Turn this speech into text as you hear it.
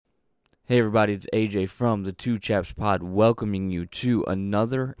Hey everybody, it's AJ from the Two Chaps Pod welcoming you to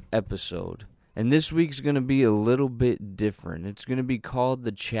another episode. And this week's going to be a little bit different. It's going to be called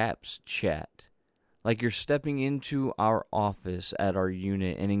the Chaps Chat. Like you're stepping into our office at our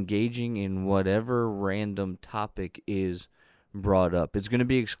unit and engaging in whatever random topic is brought up. It's going to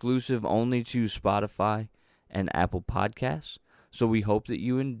be exclusive only to Spotify and Apple Podcasts. So we hope that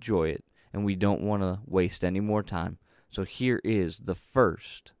you enjoy it and we don't want to waste any more time. So here is the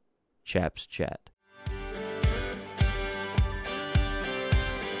first Chaps Chat.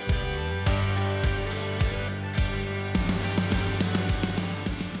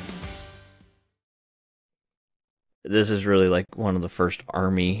 This is really like one of the first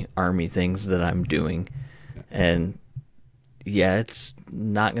army things that I'm doing. And yeah, it's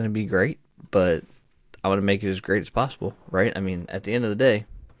not going to be great, but I want to make it as great as possible, right? I mean, at the end of the day,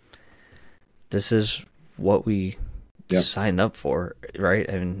 this is what we signed up for, right?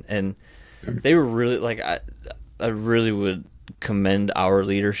 And they were really like, I really would commend our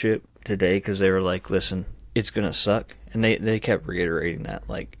leadership today because they were like, listen, it's going to suck. And they kept reiterating that.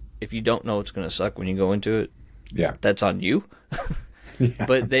 Like, if you don't know it's going to suck when you go into it, that's on you.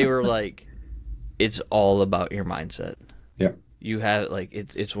 But they were like, it's all about your mindset. Yeah. You have, like,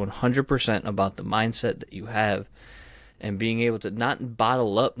 it's 100% about the mindset that you have. And being able to not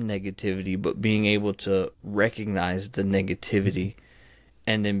bottle up negativity, but being able to recognize the negativity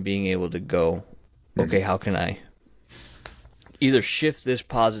and then being able to go, okay, how can I either shift this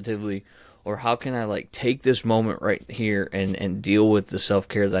positively or how can I like take this moment right here and deal with the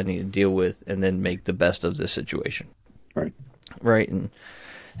self-care that I need to deal with and then make the best of this situation. Right. And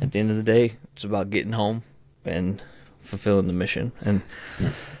at the end of the day, it's about getting home and fulfilling the mission. And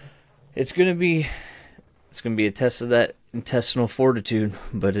it's going to be a test of that intestinal fortitude,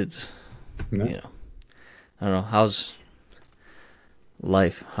 but it's, you know, I don't know. How's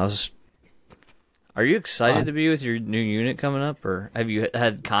life? Are you excited to be with your new unit coming up, or have you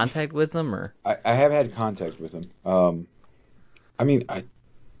had contact with them, or? I have had contact with them.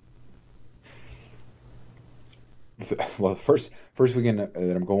 First weekend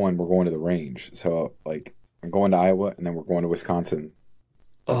that I'm going, we're going to the range. So, like, I'm going to Iowa, and then we're going to Wisconsin.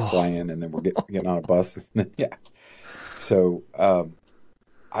 Fly in, and then we're getting on a bus. So I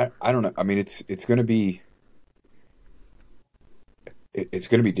don't know. I mean, it's going to be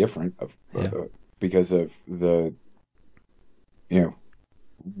different because of the the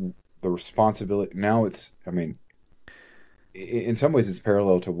responsibility. Now it's, I mean, in some ways it's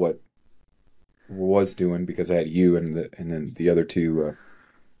parallel to what was doing because I had you and then the other two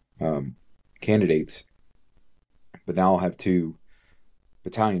candidates, but now I'll have two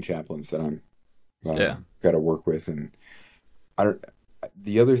battalion chaplains that I'm got to work with. And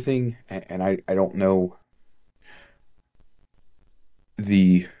the other thing, and I don't know so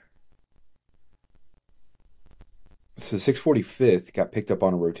 645th got picked up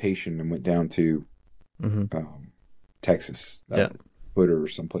on a rotation and went down to Texas, Hood or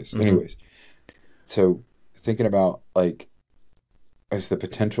someplace. Anyways, so thinking about like as the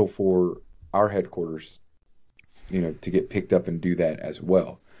potential for our headquarters, to get picked up and do that as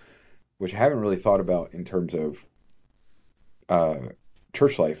well, which I haven't really thought about in terms of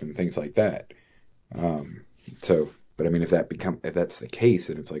church life and things like that. But I mean, if that's the case,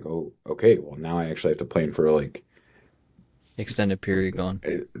 then it's like, oh, okay, well now I actually have to plan for like extended period going.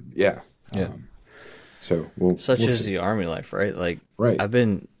 So we'll is the Army life, right? Like, right. I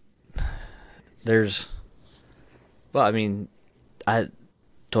mean, I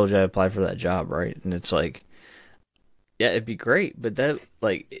told you I applied for that job, right? And it's like, yeah, it'd be great, but that,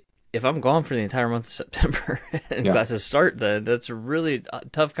 like, if I'm gone for the entire month of September and about to start, then that's a really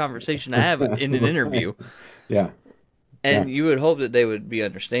tough conversation to have in an interview. And you would hope that they would be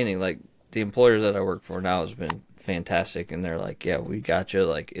understanding. Like, the employer that I work for now has been fantastic, and they're like, yeah, we got you.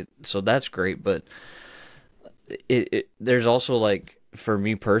 Like, so that's great, but there's also, like, for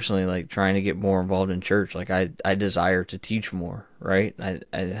me personally, like, trying to get more involved in church. Like, I desire to teach more, right? I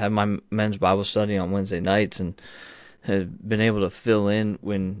have my men's Bible study on Wednesday nights and have been able to fill in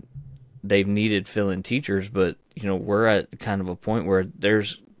when they've needed fill-in teachers, but, we're at kind of a point where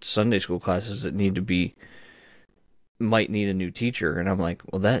there's Sunday school classes that might need a new teacher, and I'm like,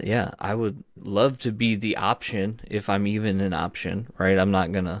 well, I would love to be the option if I'm even an option, right? I'm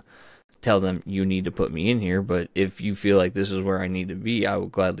not gonna tell them you need to put me in here, but if you feel like this is where I need to be, I will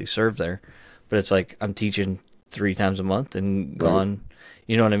gladly serve there. But it's like I'm teaching 3 times a month and gone,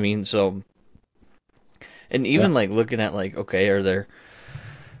 you know what I mean? So, and even like looking at like, okay, are there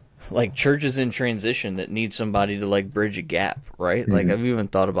like churches in transition that need somebody to like bridge a gap, right? Like I've even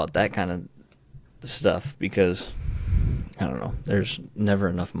thought about that kind of stuff because I don't know. There's never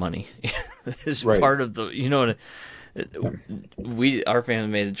enough money. It's Right. part of the, our family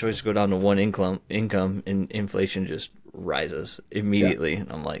made the choice to go down to one income, and inflation just rises Yeah. immediately.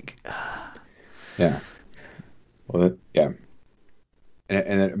 And I'm like, Yeah. Well, yeah.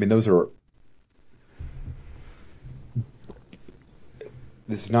 And I mean, this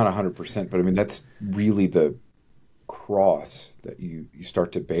is not 100%, but I mean, that's really the cross that you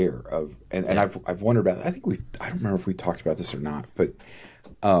start to bear of, and yeah, I've wondered about it. I don't remember if we talked about this or not, but,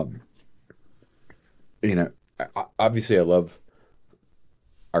 um, you know, obviously I love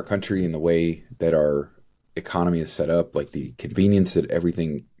our country and the way that our economy is set up, like the convenience that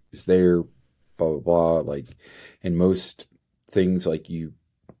everything is there, blah, blah, blah. Like, and most things, like you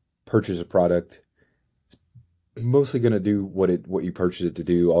purchase a product, mostly going to do what you purchase it to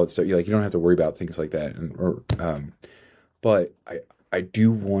do, all that stuff. You don't have to worry about things like that. But I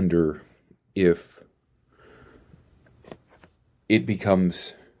do wonder if it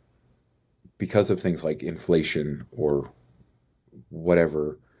becomes, because of things like inflation or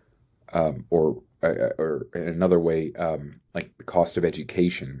whatever, or in another way, like the cost of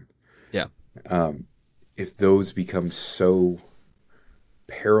education, yeah, um, if those become so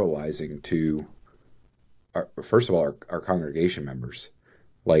paralyzing to first of all, our congregation members,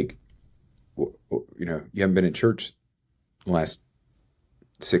 like, you haven't been in church the last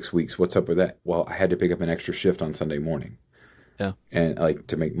 6 weeks. What's up with that? Well, I had to pick up an extra shift on Sunday morning, yeah, and like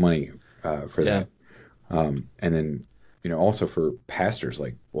to make money for yeah, that. And then, also for pastors,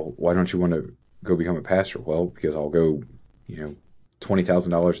 like, well, why don't you want to go become a pastor? Well, because I'll go,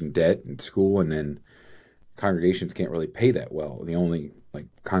 $20,000 in debt in school, and then congregations can't really pay that well. The only like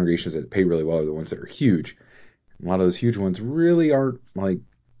congregations that pay really well are the ones that are huge. A lot of those huge ones really aren't like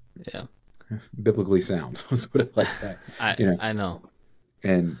yeah. biblically sound. Let's put it like that. I You know, I know.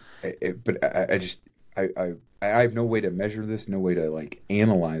 and but I just I have no way to measure this, no way to like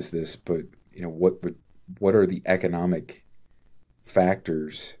analyze this. But what are the economic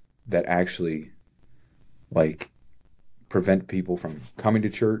factors that actually like prevent people from coming to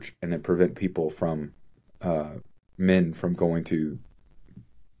church, and then prevent people from uh, men from going to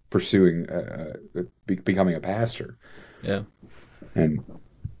pursuing becoming a pastor? Yeah. And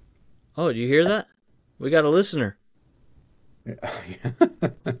Oh, do you hear that? We got a listener. We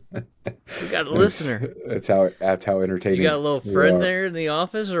got a that's listener. that's how You got a entertaining little we friend are. there in the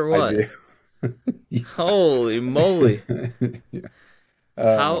office or I what? do. Holy moly. Yeah.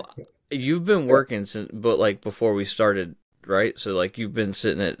 How you've been working since, but like before we started, right? So like you've been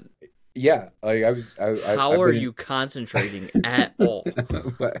sitting at, Yeah, like how I've are been you concentrating at all?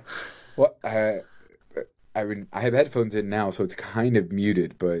 in. Well, I mean, I have headphones in now, so it's kind of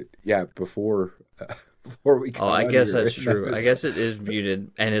muted. But yeah, before we Oh, got I on guess here, that's and that true. I was guess it is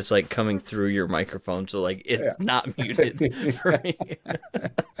muted and it's like coming through your microphone. So like yeah. it's not muted for me.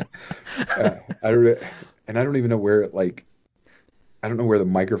 I don't, and I don't even know where I don't know where the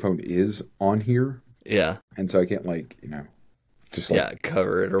microphone is on here, Yeah. and so I can't just like Yeah.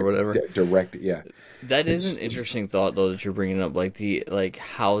 Cover it or whatever. direct it. Yeah, That is an it's interesting thought though that you're bringing up, like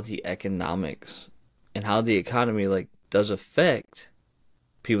how the economics and how the economy like does affect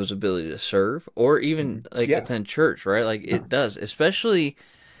people's ability to serve or even like yeah, attend church, right? Like it does, especially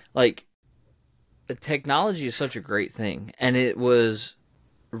like the technology is such a great thing, and it was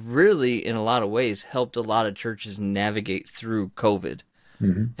really in a lot of ways helped a lot of churches navigate through COVID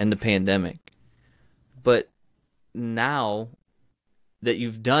hmm and the pandemic. But now that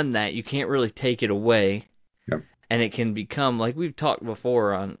you've done that, you can't really take it away, yeah, and it can become like we've talked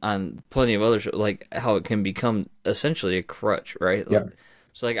before on plenty of other shows, like how it can become essentially a crutch, right? yeah,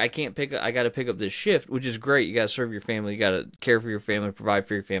 So like I got to pick up this shift, which is great. You got to serve your family, you got to care for your family, provide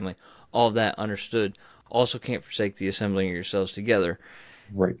for your family, all of that understood. Also can't forsake the assembling of yourselves together.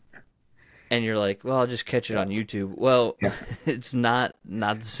 right, And you're like, well, I'll just catch it on YouTube. Well, yeah. it's not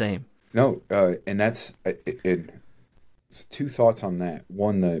the same. No, and that's two thoughts on that.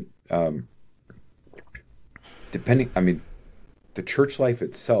 One, the depending, I mean, the church life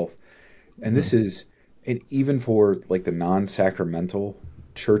itself, and Mm-hmm. this is, and even for like the non-sacramental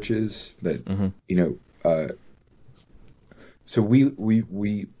churches that Mm-hmm. you know, so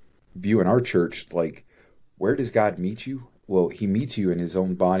we view in our church, like, where does God meet you? Well, He meets you in His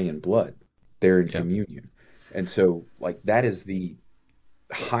own body and blood, there in Yeah. communion, and so like that is the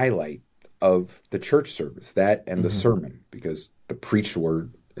highlight of the church service, that and the Mm-hmm. sermon, because the preached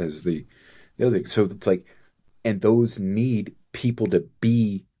word is the other thing. So it's like, and those need people to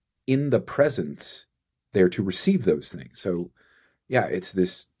be in the presence there to receive those things. So yeah, it's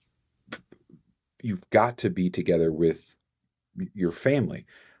this, you've got to be together with your family.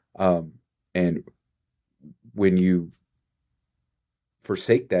 And when you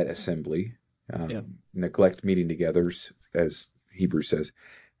forsake that assembly, Yeah. neglect meeting together, as Hebrews says,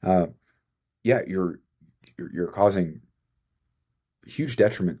 uh, yeah, you're causing huge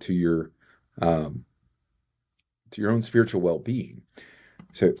detriment um, to your own spiritual well being.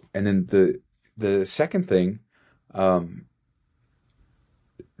 So, and then the second thing, um,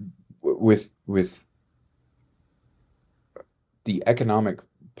 with the economic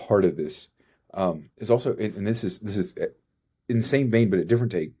part of this, is also, and this is in the same vein, but a different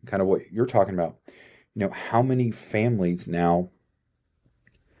take, kind of what you're talking about. How many families now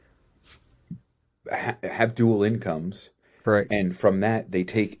have dual incomes, Correct. and from that they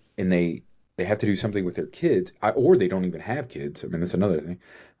take and they have to do something with their kids, or they don't even have kids. I mean, that's another thing.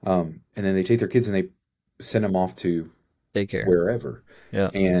 And then they take their kids and they send them off to Daycare. wherever. Yeah.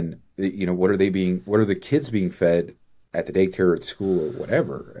 And what are the kids being fed at the daycare or at school or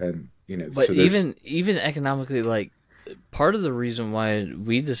whatever? And But so there's even economically, like part of the reason why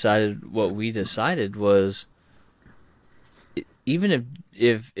we decided what we decided was even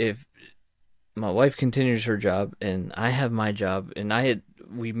if my wife continues her job and I have my job, and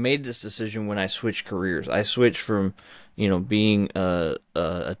we made this decision when I switched careers. I switched from being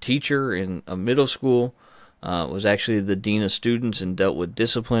a teacher in a middle school, was actually the dean of students and dealt with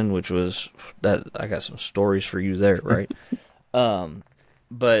discipline, which was that I got some stories for you there, right?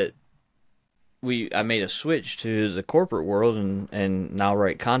 But I made a switch to the corporate world and now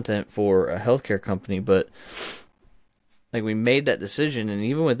write content for a healthcare company. But like we made that decision, and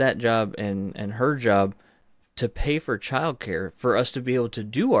even with that job and her job, to pay for childcare for us to be able to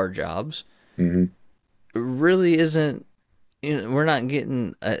do our jobs Mhm. really isn't. We're not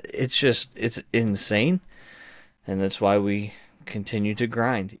getting. It's insane, and that's why we continue to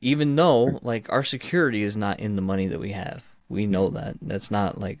grind. Even though like our security is not in the money that we have, we know that that's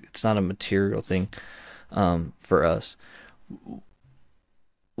not like it's not a material thing, for us.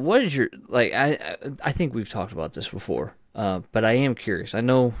 What is your like? I think we've talked about this before, but I am curious. I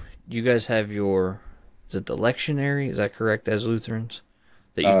know you guys have your, is it the lectionary? Is that correct, as Lutherans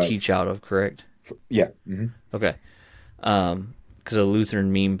that you uh, teach out of? Correct. yeah, hmm Okay. Because the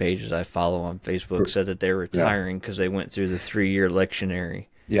Lutheran meme pages I follow on Facebook said that they're yeah, retiring because they went through the 3-year lectionary.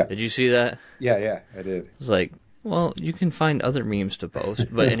 yeah, Did you see that? yeah, I did. It's like, well, you can find other memes to post,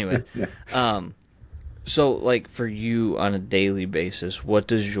 but anyway. Yeah. So like for you on a daily basis, what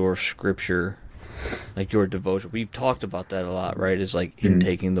does your scripture, like your devotion? We've talked about that a lot, right? Is like Mhm.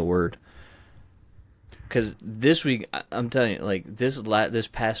 intaking the word. Because this week, I'm telling you, like this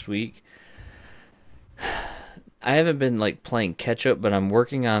past week, I haven't been like playing catch up, but I'm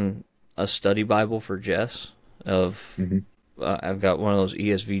working on a study Bible for Jess. Mhm. I've got one of those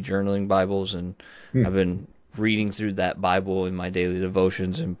ESV journaling Bibles, and I've Mhm. been reading through that Bible in my daily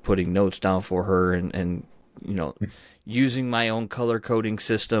devotions and putting notes down for her, and you know, using my own color coding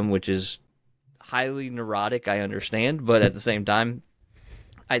system, which is highly neurotic. I understand, but at the same time,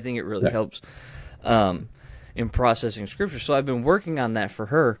 I think it really Yeah. helps um, in processing scripture. So I've been working on that for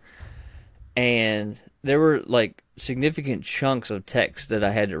her, and there were like significant chunks of text that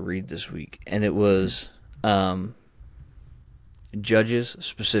I had to read this week, and it was Judges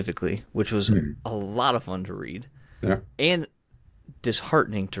specifically, which was Mhm. a lot of fun to read Yeah. and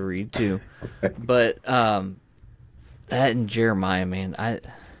disheartening to read too. But that and Jeremiah, man, I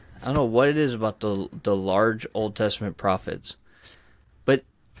don't know what it is about the large Old Testament prophets, but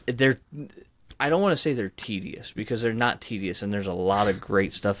they're, I don't want to say they're tedious because they're not tedious, and there's a lot of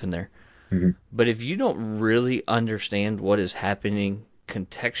great stuff in there. Mhm. But if you don't really understand what is happening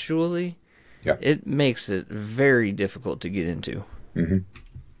contextually, Yeah. it makes it very difficult to get into. Mhm.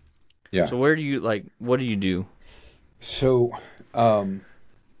 Yeah. So where do you like? What do you do? So, um,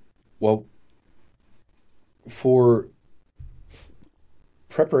 well, for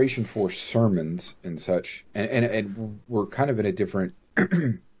preparation for sermons and such, and we're kind of in a different.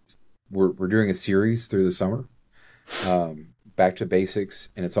 We're doing a series through the summer, back to basics,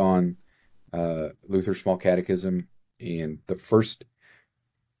 and it's on Luther's Small Catechism. And the first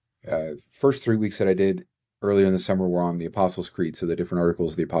 3 weeks that I did earlier in the summer were on the Apostles' Creed, so the different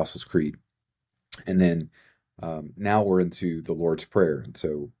articles of the Apostles' Creed, and then now we're into the Lord's Prayer, and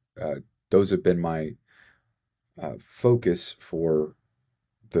so those have been my focus for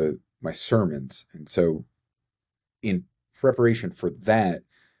my sermons, and so in preparation for that,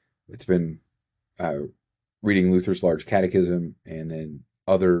 it's been uh, reading Luther's Large Catechism and then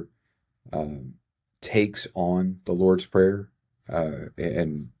other um, takes on the Lord's Prayer,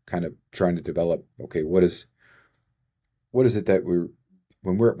 and kind of trying to develop. Okay, what is it that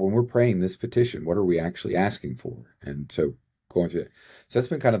when we're praying this petition, what are we actually asking for? And so going through that. So that's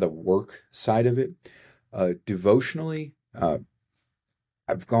been kind of the work side of it. Devotionally,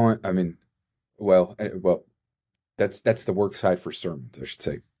 I've gone. I mean, well, that's the work side for sermons, I should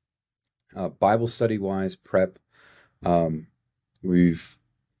say. Bible study wise, prep. Um, we've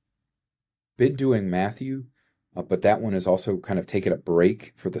been doing Matthew, but that one has also kind of taken a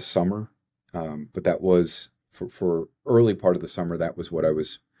break for the summer. But that was for early part of the summer. That was what I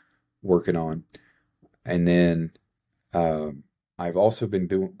was working on, and then I've also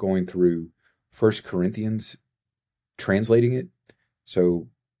been going through First Corinthians, translating it. So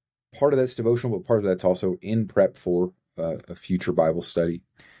part of that's devotional, but part of that's also in prep for a future Bible study.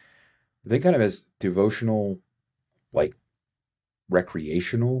 Then kind of as devotional, like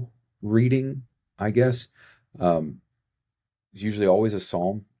recreational reading, I guess. It's usually always a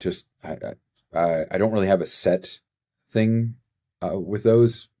psalm. Just I don't really have a set thing with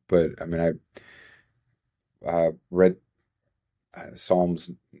those, but I mean I read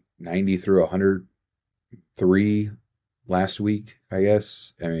Psalms 90 through 103 last week, I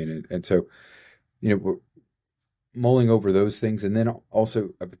guess. I mean, and so we're mulling over those things, and then also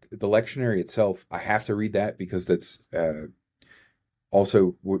the lectionary itself. I have to read that because that's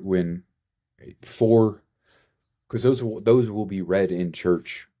also when for because those will be read in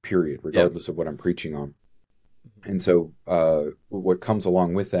church, period, regardless of what I'm preaching on. And so what comes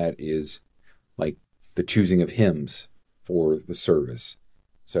along with that is like the choosing of hymns for the service.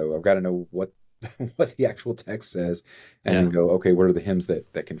 So I've got to know what what the actual text says, and then go, okay, what are the hymns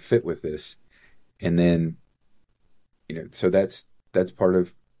that can fit with this? And then so that's part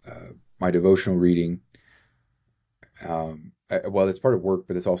of my devotional reading. Well, it's part of work,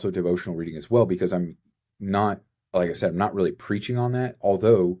 but it's also devotional reading as well, because I'm not, like I said, I'm not really preaching on that,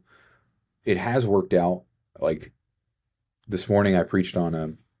 although it has worked out. Like this morning I preached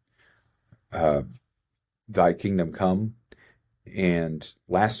on Thy Kingdom Come, and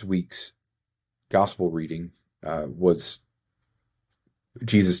last week's gospel reading was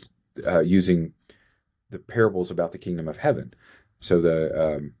Jesus using the parables about the kingdom of heaven. So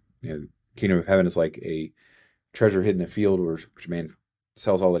the kingdom of heaven is like a treasure hidden in a field, which a man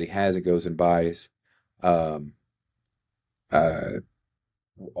sells all that he has, it goes and buys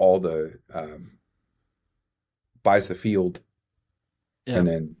all the buys the field, and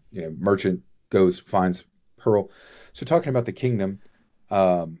then merchant goes finds pearl. So talking about the kingdom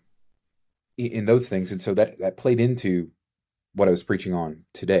in those things, and so that played into what I was preaching on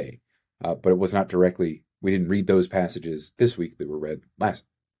today, but it was not directly. We didn't read those passages this week that were read last.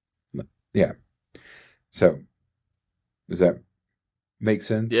 Yeah. So does that make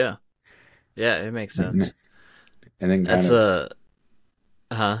sense? Yeah. Yeah, it makes sense. And then That's kind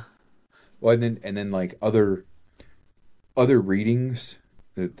of well, and then like other readings.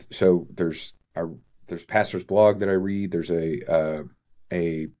 So there's pastor's blog that I read. There's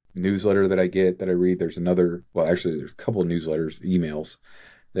a newsletter that I get that I read. There's another. Well, actually, there's a couple of newsletters, emails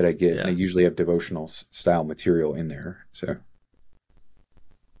that I get. And they usually have devotional style material in there. So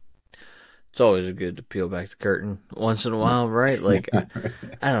it's always good to peel back the curtain once in a while, right? Like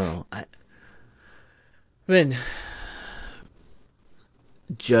I don't know. I mean,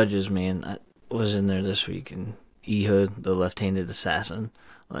 Judges, man. I was in there this week, and Ehud, the left-handed assassin.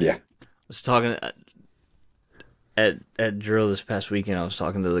 Like, yeah. I was talking at drill this past weekend. I was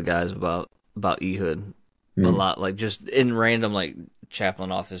talking to the guys about Ehud a lot, like just in random like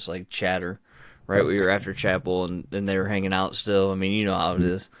chaplain office like chatter, right? We were after chapel, and they were hanging out still. I mean, you know how it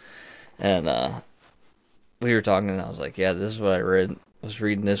is. And we were talking, and I was like, "Yeah, this is what I read. I was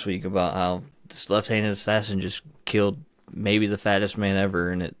reading this week about how this left-handed assassin just killed maybe the fattest man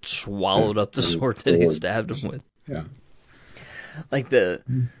ever, and it swallowed up the sword that he stabbed him with." Yeah, like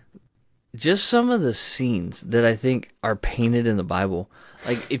just some of the scenes that I think are painted in the Bible.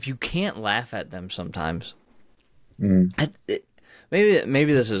 Like if you can't laugh at them sometimes, maybe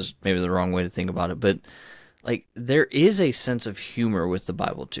this is maybe the wrong way to think about it, but like there is a sense of humor with the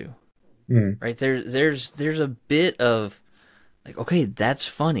Bible too. Right there's a bit of like, okay, that's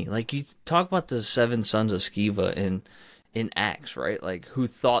funny. Like you talk about the 7 sons of Sceva in Acts, right? Like who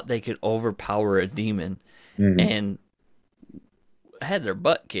thought they could overpower a demon and had their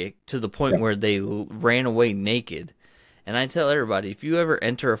butt kicked to the point where they ran away naked. And I tell everybody, if you ever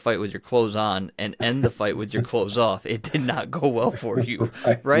enter a fight with your clothes on and end the fight with your clothes off, it did not go well for you,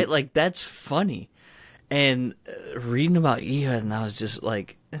 right? Like that's funny. And reading about Ehud, and I was just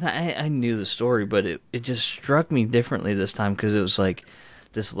like, I knew the story, but it just struck me differently this time, because it was like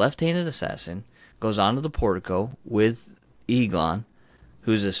this left-handed assassin goes onto the portico with Eglon,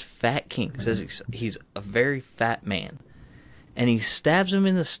 who's this fat king. Says he's a very fat man, and he stabs him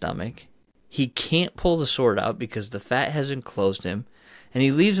in the stomach. He can't pull the sword out because the fat has enclosed him, and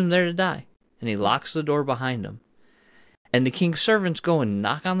he leaves him there to die, and he locks the door behind him. And the king's servants go and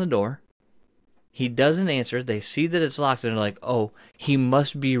knock on the door. He doesn't answer. They see that it's locked, and they're like, oh, he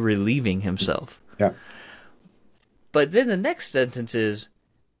must be relieving himself. Yeah. But then the next sentence is,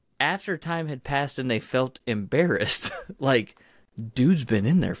 after time had passed and they felt embarrassed, like, dude's been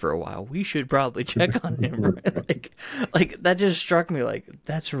in there for a while. We should probably check on him. Right? Like that just struck me like,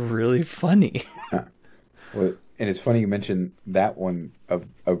 that's really funny. Well, and it's funny you mentioned that one of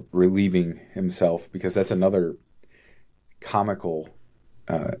relieving himself, because that's another comical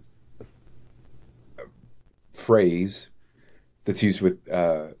phrase that's used with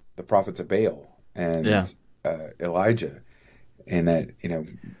the prophets of Baal and Elijah, and that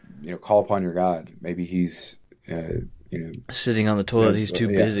call upon your God. Maybe he's sitting on the toilet. He's too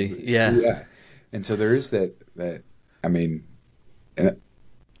busy. Yeah. And so there is that. I mean, I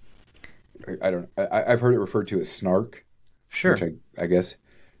don't. I've heard it referred to as snark. Sure. Which I guess,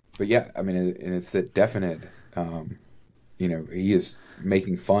 but yeah, I mean, and it's that definite. He is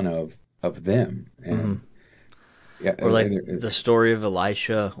making fun of them, and or like the story of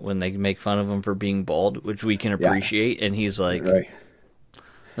Elisha when they make fun of him for being bald, which we can appreciate, and he's like, right.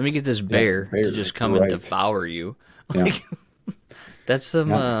 "Let me get this bear to just come and devour you." Like, that's some.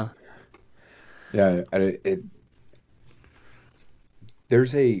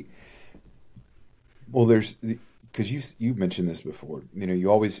 There's because you mentioned this before.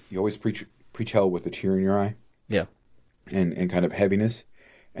 You always preach hell with a tear in your eye. Yeah. And kind of heaviness,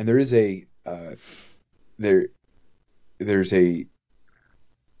 and there is there's a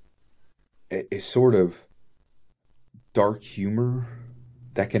sort of dark humor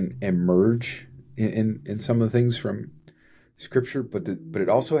that can emerge in some of the things from Scripture, but it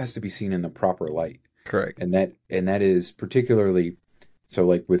also has to be seen in the proper light. Correct. And that is particularly so,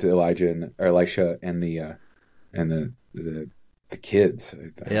 like with Elisha and the kids.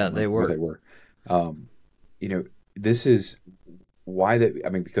 Yeah, they were. This is why that. I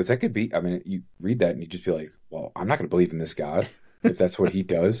mean, because that could be. I mean, you read that and you just be like, "Well, I'm not going to believe in this God if that's what he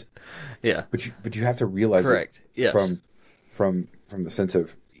does." Yeah. But you have to realize correct. It yes. from the sense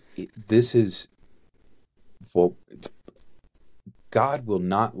of this is. Well, God will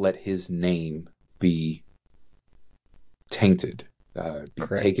not let his name be tainted,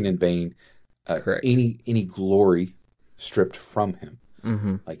 be taken in vain, any glory stripped from him.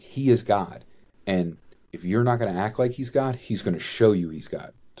 Mm-hmm. Like, he is God. And if you're not going to act like he's God, he's going to show you he's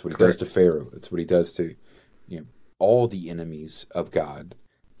God. That's what he does to Pharaoh. That's what he does to all the enemies of God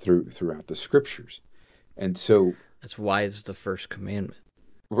throughout the Scriptures. And so that's why it's the first commandment.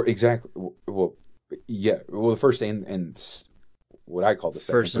 Exactly. Well, yeah. Well, the first and what I call the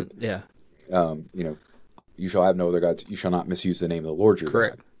second. First, yeah. You shall have no other gods. You shall not misuse the name of the Lord your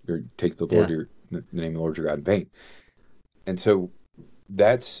God. Or take the name of the Lord your God in vain. And so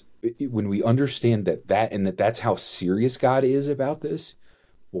that's when we understand that's how serious God is about this.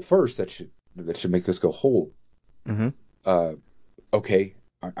 Well, first that should make us go, hold. Mm-hmm. Okay,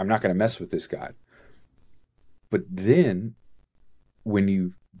 I'm not going to mess with this God. But then, when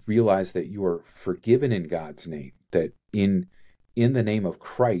you realize that you are forgiven in God's name, that in the name of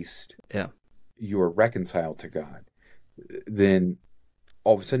Christ, you are reconciled to God, then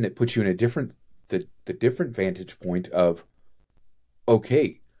all of a sudden it puts you in a different vantage point of,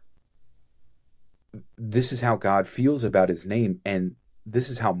 okay, this is how God feels about his name, and this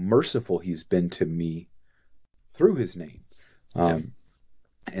is how merciful he's been to me through his name.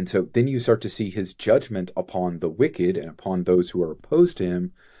 And so then you start to see his judgment upon the wicked and upon those who are opposed to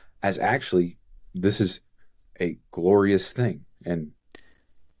him as actually, this is a glorious thing. And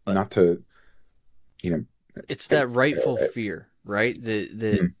not to, it's that rightful fear, right?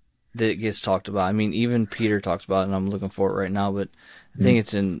 That gets talked about. I mean, even Peter talks about it, and I'm looking for it right now, but I think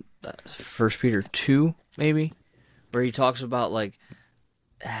it's in 1 Peter 2, maybe, where he talks about, like,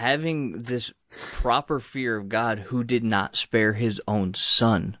 having this proper fear of God who did not spare his own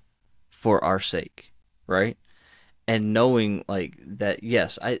son for our sake, right? And knowing, like, that,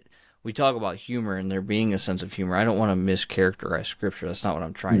 yes, we talk about humor and there being a sense of humor. I don't want to mischaracterize Scripture. That's not what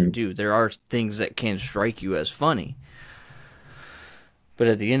I'm trying to do. There are things that can strike you as funny. But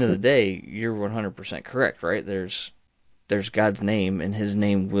at the end of the day, you're 100% correct, right? There's God's name, and his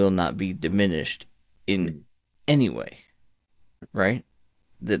name will not be diminished in any way, right?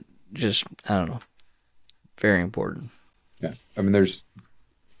 That just, I don't know, very important. Yeah. I mean, there's,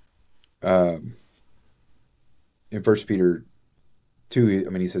 in 1 Peter 2, I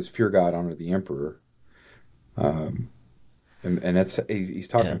mean, he says, fear God, honor the emperor. And that's, he's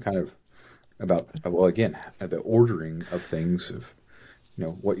talking kind of about, well, again, the ordering of things, of,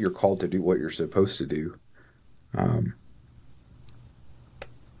 what you're called to do, what you're supposed to do.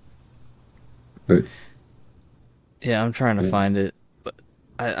 But Yeah, I'm trying to Yeah. find it, but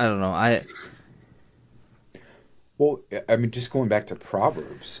I don't know. Well, I mean, just going back to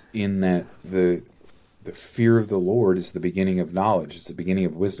Proverbs, in that the fear of the Lord is the beginning of knowledge. It's the beginning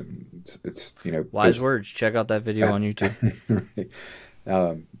of wisdom. It's Wise words. Check out that video on YouTube.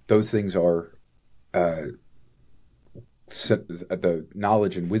 right. Those things are uh, the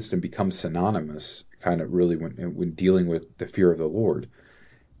knowledge and wisdom become synonymous, kind of really when dealing with the fear of the Lord,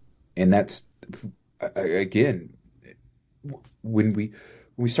 and that's again when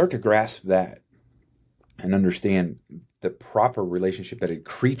we start to grasp that and understand the proper relationship that a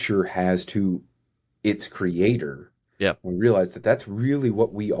creature has to its creator, Yep. we realize that that's really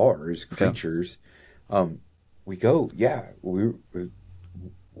what we are as Yep. creatures. Um, we go, yeah,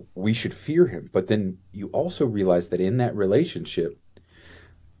 we should fear him. But then you also realize that in that relationship,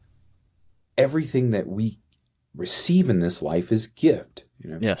 everything that we receive in this life is gift.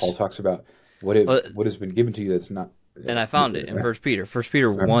 Paul Yes. talks about Well, what has been given to you that's not. and I found it in First Peter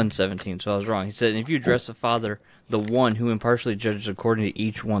 1:17. So I was wrong. He said, "If you address the Father, the one who impartially judges according to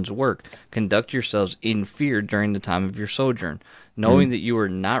each one's work, conduct yourselves in fear during the time of your sojourn, knowing that you are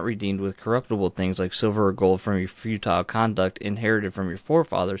not redeemed with corruptible things like silver or gold from your futile conduct inherited from your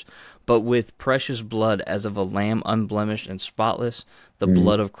forefathers, but with precious blood as of a lamb unblemished and spotless, the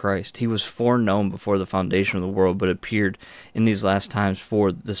blood of Christ. He was foreknown before the foundation of the world, but appeared in these last times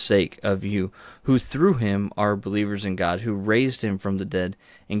for the sake of you, who through him are believers in God, who raised him from the dead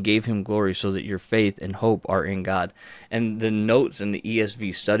and gave him glory, so that your faith and hope are in God." And the notes in the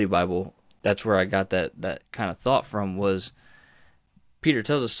ESV Study Bible, that's where I got that kind of thought from, was Peter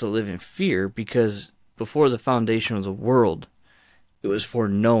tells us to live in fear because before the foundation of the world, it was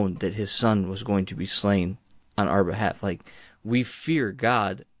foreknown that his son was going to be slain on our behalf. Like, we fear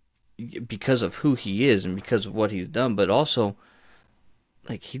God because of who he is and because of what he's done, but also,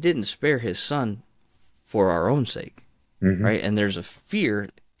 like, he didn't spare his son for our own sake, Mm-hmm. right? And there's a fear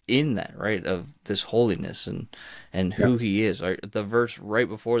in that, right, of this holiness and Yeah, who he is. Right? The verse right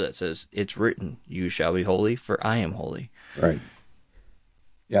before that says, "It's written, you shall be holy, for I am holy." right.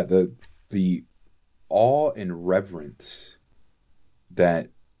 Yeah, the awe and reverence that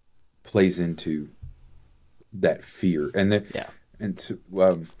plays into that fear, Yeah. and to,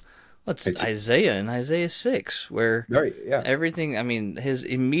 It's it's Isaiah in Isaiah 6, where right. Yeah, everything, I mean, his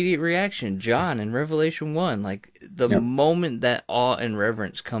immediate reaction, John in Revelation 1, like the yeah, moment that awe and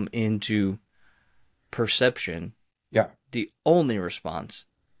reverence come into perception, yeah, the only response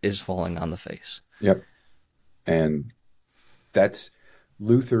is falling on the face. yep. And that's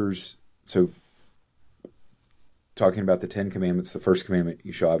Luther's. So talking about the Ten Commandments, the first commandment,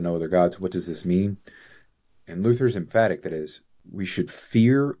 "You shall have no other gods." What does this mean? And Luther's emphatic that is, we should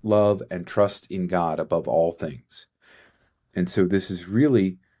fear, love, and trust in God above all things. And so this is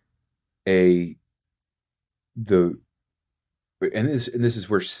really a the and this is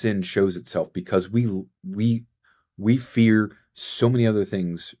where sin shows itself, because we fear so many other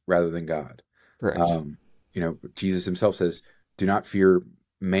things rather than God. Correct. Um, Jesus himself says, "Do not fear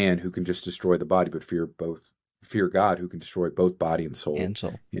man who can just destroy the body, but fear God who can destroy both body and soul And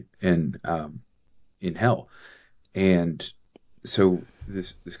so, in hell." And so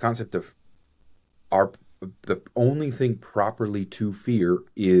this concept of our the only thing properly to fear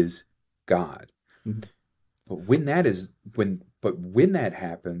is God. mhm. But when that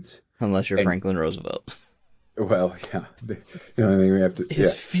happens, Unless you're and Franklin Roosevelt. well, yeah, I think we have to,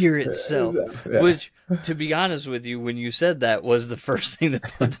 His yeah, fear itself, yeah, which, to be honest with you, when you said that, was the first thing that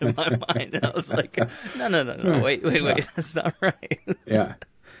put to my mind. And I was like, no, no, no, no, wait, wait, yeah, wait, that's not right. yeah,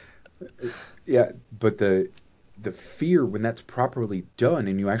 yeah. But the fear, when that's properly done,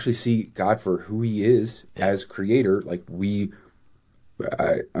 and you actually see God for who He is Yeah. as Creator, like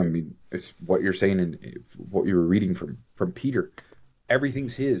I mean, it's what you're saying and what you were reading from Peter.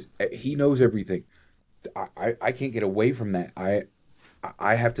 Everything's His. He knows everything. I can't get away from that.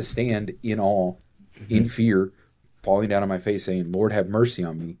 I have to stand in awe, Hmm. in fear, falling down on my face, saying, "Lord, have mercy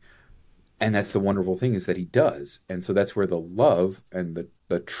on me." And that's the wonderful thing, is that He does. And so that's where the love and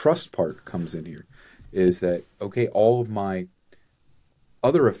the trust part comes in here. Is that okay? All of my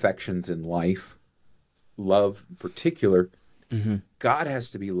other affections in life, love in particular, Hmm. God has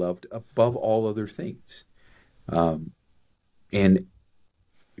to be loved above all other things. Um, and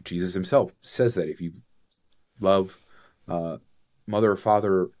Jesus Himself says that if you love uh, mother or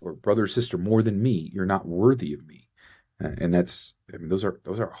father or brother or sister more than me, you're not worthy of me. And that's, I mean, those are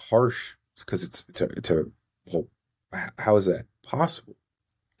harsh, because it's a well, how is that possible?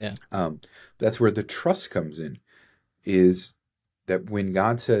 Yeah. That's where the trust comes in, is that when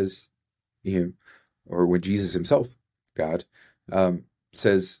God says, or when Jesus Himself, God,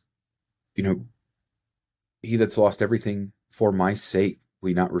 says, you know, he that's lost everything for my sake,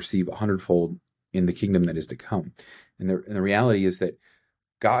 we not receive a hundredfold in the kingdom that is to come. And the reality is that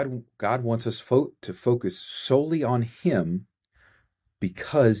God wants us to focus solely on him,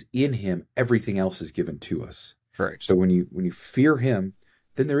 because in him everything else is given to us. Correct. So when you fear him,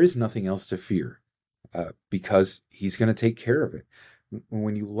 then there is nothing else to fear, because he's going to take care of it.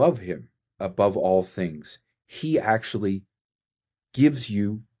 When you love him above all things, he actually gives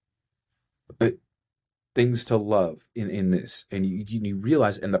you things to love in this, and you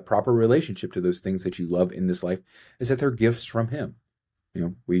realize, and the proper relationship to those things that you love in this life is that they're gifts from him.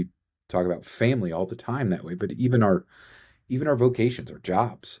 We talk about family all the time that way, but even our vocations, our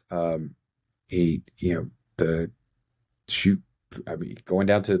jobs, the shoot, I mean, going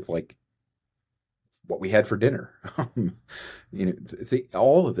down to like what we had for dinner,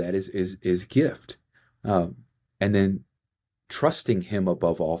 all of that is gift, and then trusting him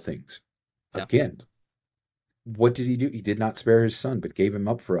above all things. Yeah. Again, what did he do? He did not spare his son, but gave him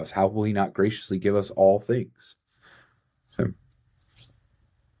up for us. How will he not graciously give us all things?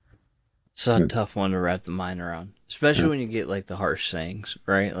 So, it's a tough one to wrap the mind around, especially when you get like the harsh sayings,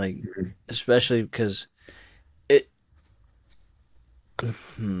 right? Like, especially because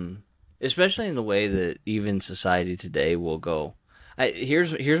especially in the way that even society today will go.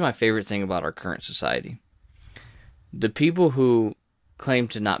 Here's my favorite thing about our current society. The people who claim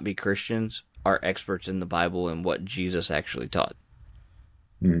to not be Christians are experts in the Bible and what Jesus actually taught.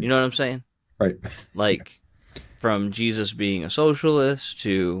 You know what I'm saying? Right. Like, from Jesus being a socialist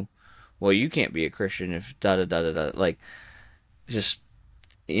to, well, you can't be a Christian if da-da-da-da-da. Like, just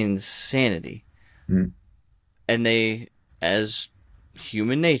insanity. And they, as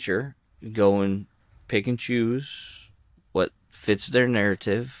human nature, go and pick and choose what fits their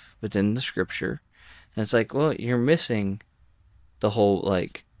narrative within the scripture. And it's like, well, you're missing the whole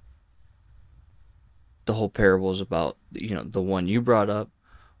parables about, the one you brought up.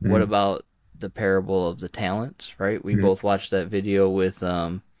 What about the parable of the talents, right? We both watched that video with,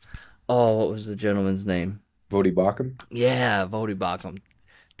 what was the gentleman's name? Vodi Bakum? Yeah, Vodi Bakum.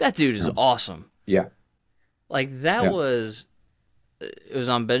 That dude is awesome. Yeah. Like, that was, it was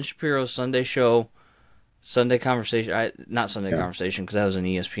on Ben Shapiro's Sunday show, Sunday Conversation. Not Sunday Conversation, because that was an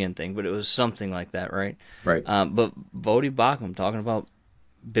ESPN thing, but it was something like that, right? Right. But Vodi Bakum talking about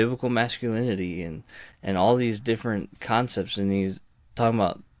biblical masculinity and all these different concepts, and he's talking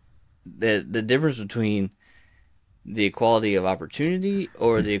about the difference between the equality of opportunity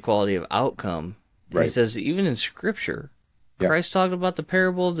or the equality of outcome. Right. He says even in Scripture, Christ talked about the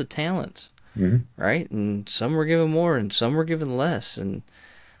parable of the talents, right? And some were given more and some were given less. And,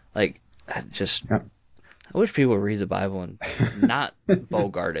 like, I wish people would read the Bible and not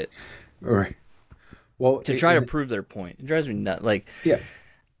bogart it. Right. Well, to try to prove their point. It drives me nuts. Like,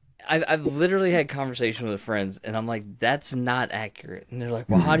 I've literally had conversations with friends, and I'm like, that's not accurate. And they're like,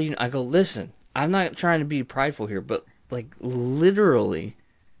 well, how do you... I go, listen, I'm not trying to be prideful here, but, like, literally,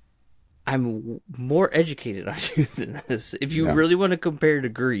 I'm more educated on you than this. If you really want to compare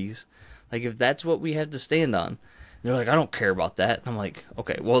degrees, like, if that's what we have to stand on, they're like, I don't care about that. And I'm like,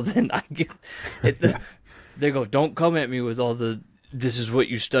 okay, well, then I get it. They go, don't come at me with all the, this is what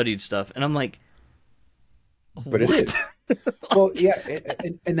you studied stuff. And I'm like, but what? It is. Well, yeah,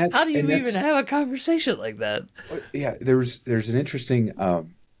 and that's... How do you even have a conversation like that? Yeah, there's an interesting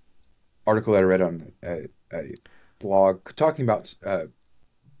article that I read on a blog talking about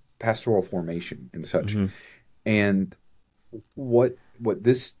pastoral formation and such, and what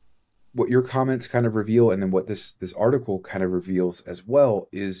your comments kind of reveal, and then what this article kind of reveals as well,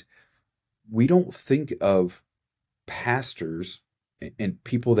 is we don't think of pastors and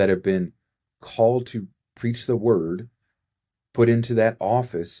people that have been called to preach the word, put into that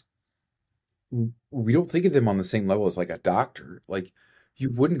office. We don't think of them on the same level as like a doctor. Like, you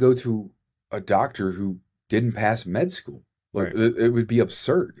wouldn't go to a doctor who didn't pass med school. Like, it would be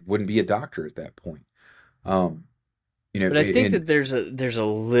absurd. It wouldn't be a doctor at that point. But I think that there's a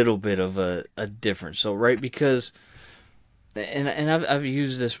little bit of a difference. So, right, because, and I've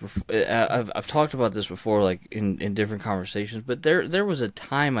used this before. I've talked about this before, like in different conversations. But there was a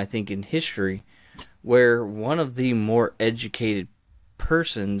time, I think, in history where one of the more educated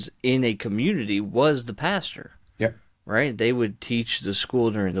persons in a community was the pastor. Yeah. Right? They would teach the school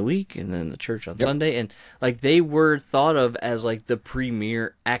during the week and then the church on Sunday. And, like, they were thought of as, like, the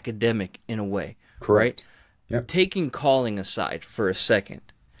premier academic in a way. Correct. Right? Yep. Taking calling aside for a second,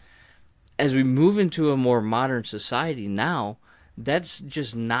 as we move into a more modern society now, that's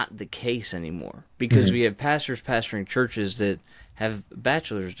just not the case anymore. Because we have pastors pastoring churches that have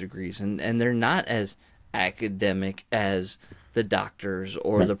bachelor's degrees, and they're not as academic as the doctors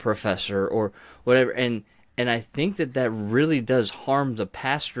or the professor or whatever. And And I think that really does harm the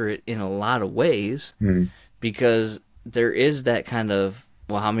pastorate in a lot of ways, Mm-hmm. because there is that kind of,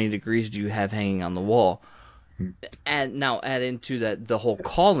 well, how many degrees do you have hanging on the wall? And now add into that the whole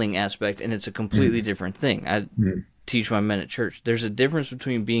calling aspect, and it's a completely different thing. I teach my men at church. There's a difference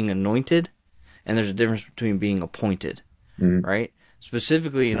between being anointed, and there's a difference between being appointed, right?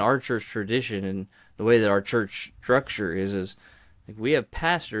 Specifically in our church tradition and the way that our church structure is like, we have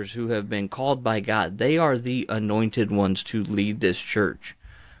pastors who have been called by God. They are the anointed ones to lead this church.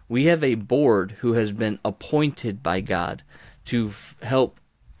 We have a board who has been appointed by God to help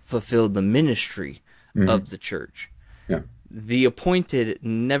fulfill the ministry of the church. Yeah. The appointed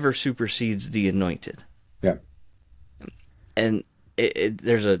never supersedes the anointed. Yeah. And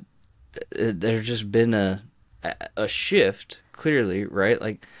there's just been a shift, clearly, right?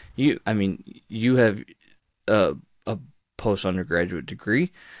 Like you have a post undergraduate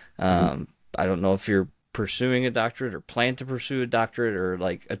degree. I don't know if you're pursuing a doctorate or plan to pursue a doctorate or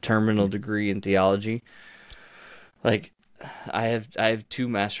like a terminal degree in theology. Like I have 2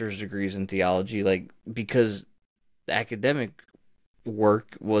 master's degrees in theology, like, because academic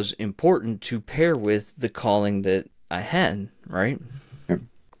work was important to pair with the calling that I had, right? Yeah.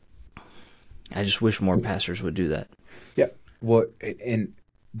 I just wish more pastors would do that. Yeah. Well, and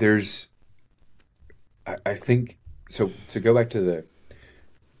there's, I think, so to go back to the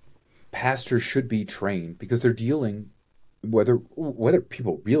pastors should be trained because they're dealing, whether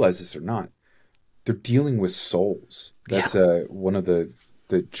people realize this or not, they're dealing with souls. That's one of the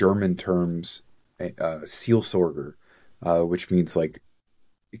German terms, Seelsorger, which means like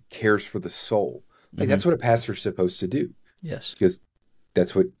it cares for the soul. Like that's what a pastor's supposed to do. Yes. Because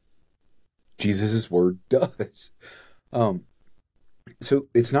that's what Jesus' word does. So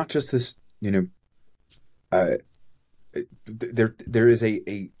it's not just this, there is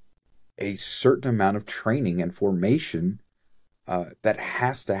a certain amount of training and formation that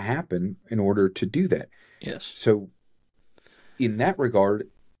has to happen in order to do that. Yes. So in that regard,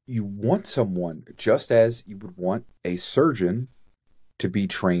 you want someone, just as you would want a surgeon to be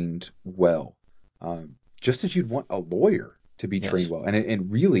trained well, just as you'd want a lawyer to be trained well. And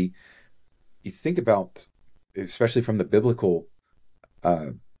really, you think about, especially from the biblical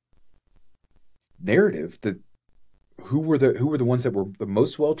narrative, who were the ones that were the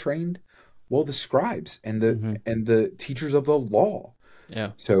most well trained? Well, the scribes and the teachers of the law.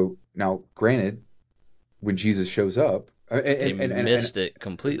 Yeah. So now, granted, when Jesus shows up, They missed it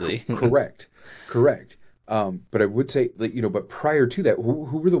completely. Correct. But I would say, but prior to that,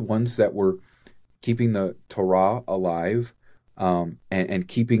 who were the ones that were keeping the Torah alive, and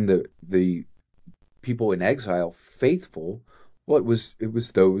keeping the people in exile faithful? Well, it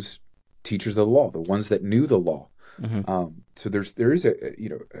was those teachers of the law, the ones that knew the law. So there is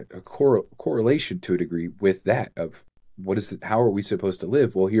a correlation to a degree with that of what is it, how are we supposed to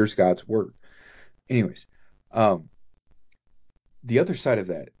live? Well, here's God's word. Anyways, the other side of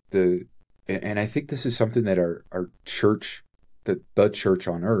that, and I think this is something that our church, the church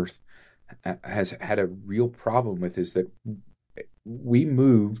on earth, has had a real problem with, is that we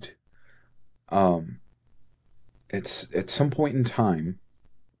moved. It's at some point in time,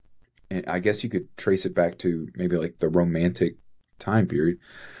 and I guess you could trace it back to maybe like the Romantic time period,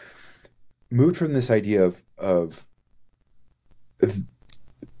 moved from this idea of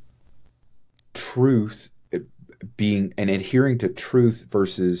truth being and adhering to truth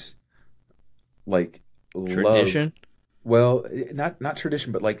versus like Tradition? love. Well, not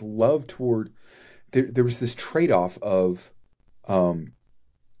tradition, but like love toward. There was this trade-off of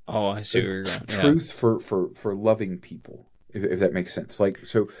I see where you're going. Truth for loving people, if that makes sense. Like,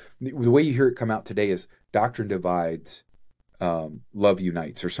 so the way you hear it come out today is doctrine divides, love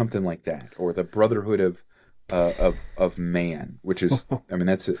unites, or something like that, or the brotherhood of man, which is, I mean,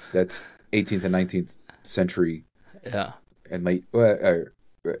 that's 18th and 19th century, and late, or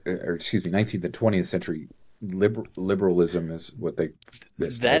excuse me, 19th and 20th century liberalism is what that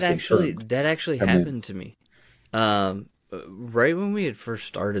actually happened to me. Right when we had first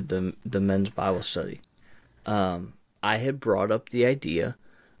started the men's Bible study, I had brought up the idea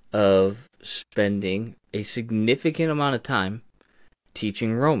of spending a significant amount of time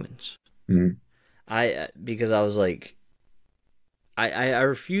teaching Romans. Because I was like, I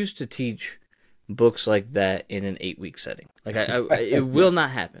refuse to teach books like that in an 8-week setting. Like it will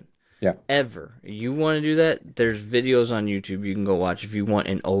not happen. Yeah. Ever. You want to do that? There's videos on YouTube you can go watch if you want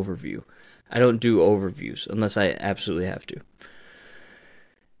an overview. I don't do overviews unless I absolutely have to.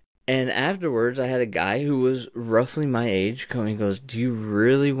 And afterwards, I had a guy who was roughly my age come and goes, "Do you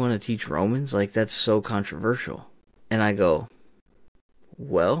really want to teach Romans? Like, that's so controversial." And I go,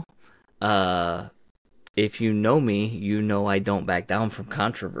 "Well, if you know me, you know I don't back down from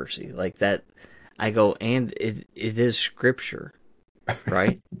controversy. Like that, I go, and it is scripture,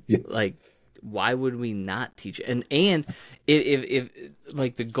 right? Yeah. Like, why would we not teach it? And if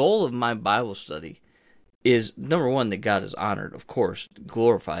like the goal of my Bible study is number one, that God is honored, of course,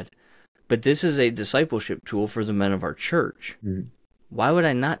 glorified. But this is a discipleship tool for the men of our church. Mm-hmm. Why would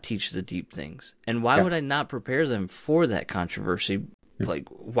I not teach the deep things? And why Yeah. would I not prepare them for that controversy? Like,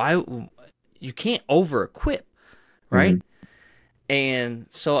 why? You can't over equip, right? Mm-hmm. And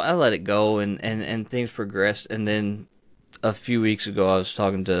so I let it go, and things progressed. And then a few weeks ago, I was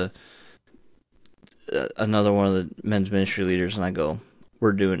talking to another one of the men's ministry leaders, and I go,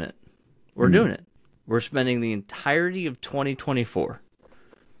 we're doing it. We're doing it. We're spending the entirety of 2024,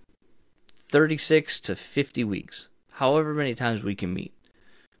 36 to 50 weeks, however many times we can meet.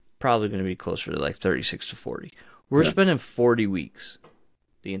 Probably going to be closer to like 36 to 40. We're spending 40 weeks,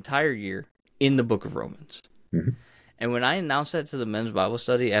 the entire year, in the book of Romans. Mm-hmm. And when I announced that to the men's Bible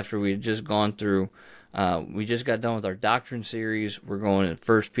study after we had just gone through, we just got done with our doctrine series. We're going in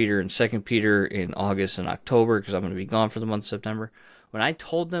 1 Peter and 2 Peter in August and October because I'm going to be gone for the month of September. When I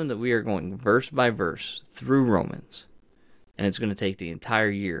told them that we are going verse by verse through Romans, and it's going to take the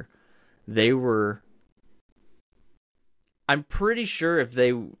entire year, they were... I'm pretty sure if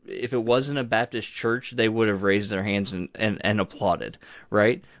it wasn't a Baptist church, they would have raised their hands and applauded,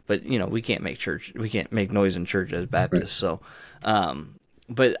 right? But we can't make noise in church as Baptists. Right. So,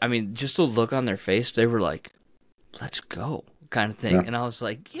 but I mean, just the look on their face, they were like, "Let's go," kind of thing, and I was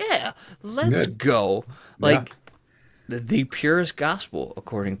like, "Yeah, let's go!" Like the purest gospel,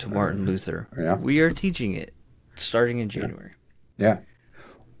 according to Martin Luther. Yeah. We are teaching it starting in January. Yeah.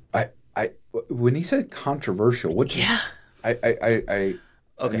 I when he said controversial, what? Yeah. Okay.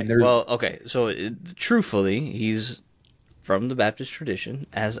 I mean, so truthfully, he's from the Baptist tradition,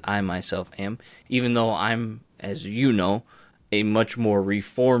 as I myself am, even though I'm, as you know, a much more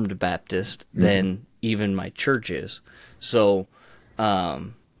Reformed Baptist than even my church is. So,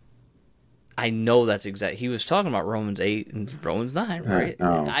 I know that's exact. He was talking about Romans 8 and Romans 9, right?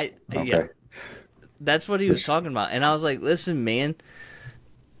 Okay. Yeah, that's what he was talking about. And I was like, listen, man,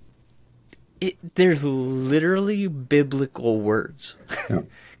 there's literally biblical words.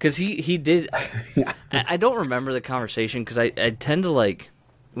 Because he did. I don't remember the conversation because I tend to like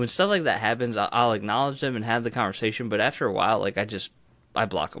when stuff like that happens. I'll acknowledge them and have the conversation, but after a while, like I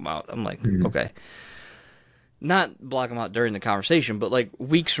block them out. I'm like, okay, not block them out during the conversation, but like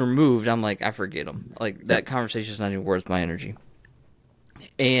weeks removed, I'm like, I forget them. Like that conversation is not even worth my energy.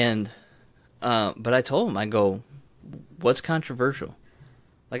 And but I told him, I go, what's controversial?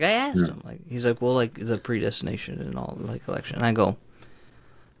 Like I asked him, like he's like, well, like the predestination and all, like election. And I go,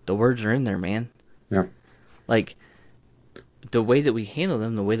 the words are in there, man. Yeah. Like the way that we handle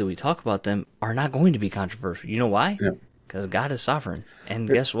them, the way that we talk about them, are not going to be controversial. You know why? Yeah. Because God is sovereign, and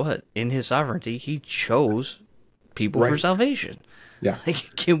guess what? In His sovereignty, He chose people for salvation. Yeah.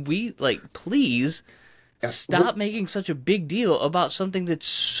 Like, can we, like, please stop making such a big deal about something that's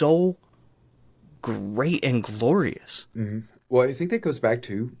so great and glorious? Mm-hmm. Well, I think that goes back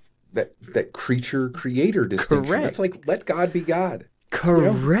to that creature-creator distinction. Correct. That's like, let God be God.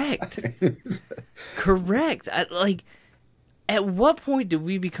 Correct. Correct. At what point did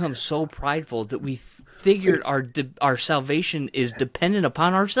we become so prideful that we figured our salvation is dependent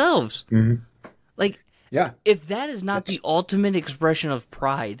upon ourselves? Mm-hmm. Like, if that is not the ultimate expression of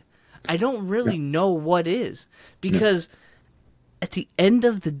pride, I don't really know what is. Because at the end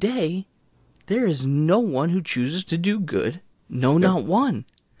of the day, there is no one who chooses to do good. No, not one.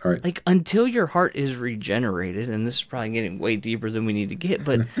 All right. Like, until your heart is regenerated, and this is probably getting way deeper than we need to get,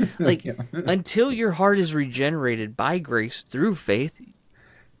 but, like, until your heart is regenerated by grace through faith,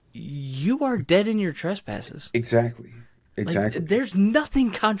 you are dead in your trespasses. Exactly. Like, there's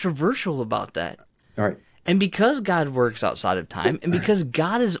nothing controversial about that. All right. And because God works outside of time, and because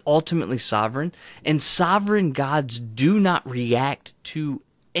God is ultimately sovereign, and sovereign gods do not react to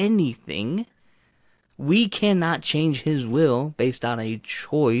anything, we cannot change His will based on a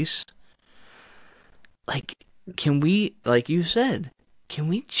choice. Like, can we, like you said, can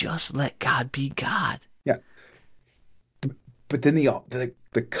we just let God be God? Yeah. But then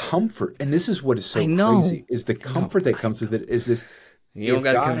the comfort, and this is what is so crazy, is the comfort that comes with it is this. You don't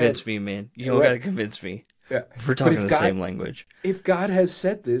got to convince me, man. You don't got to convince me. Yeah. We're talking the same language. If God has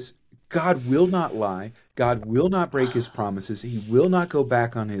said this, God will not lie. God will not break His promises. He will not go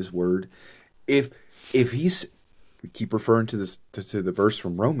back on His word. If He's, we keep referring to this to the verse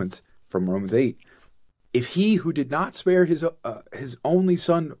from Romans 8. If He who did not spare His only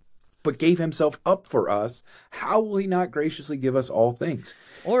Son but gave himself up for us, how will he not graciously give us all things?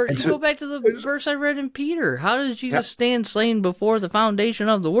 Or And you so, go back to the verse I read in Peter. How does Jesus yeah, stand slain before the foundation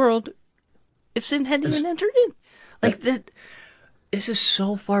of the world if sin hadn't even entered in? Like that. This is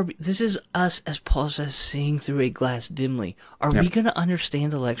so far. This is us, as Paul says, seeing through a glass dimly. Are yeah. we going to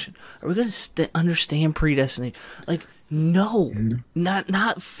understand election? Are we going to understand predestination? Like, no,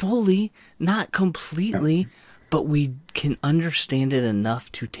 not fully, not completely, but we can understand it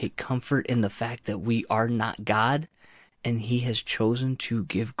enough to take comfort in the fact that we are not God, and He has chosen to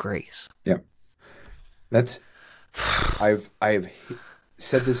give grace. Yeah. I've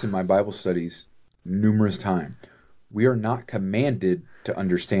said this in my Bible studies numerous times. We are not commanded to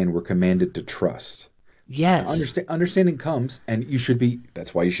understand, we're commanded to trust. Yes. Understanding comes, and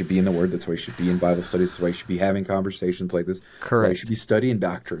that's why you should be in the Word, that's why you should be in Bible studies, that's why you should be having conversations like this, Correct. why you should be studying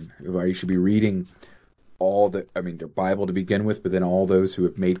doctrine, why you should be reading the Bible to begin with, but then all those who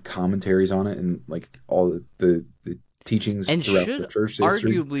have made commentaries on it, and like all the teachings And throughout should the church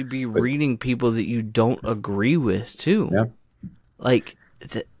history. arguably be reading people that you don't agree with, too. Yeah. Like,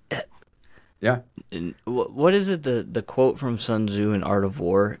 Yeah. and what is it, the quote from Sun Tzu in Art of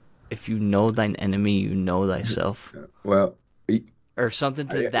War? If you know thine enemy, you know thyself. Well, Or something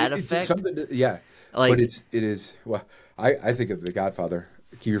to that it's effect. yeah. Like, But it is, well, I think of The Godfather.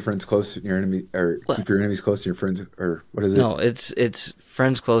 Keep your friends close and your enemy, or keep your enemies close to your friends, or what is it? no, it's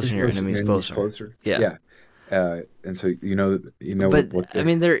friends close and your enemies closer. Yeah. And so But what I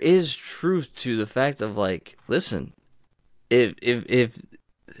mean, there is truth to the fact of, like, listen, if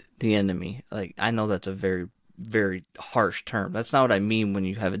the enemy, like, I know that's a very, very harsh term. That's not what I mean when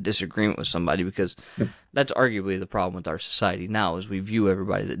you have a disagreement with somebody, because that's arguably the problem with our society now, is we view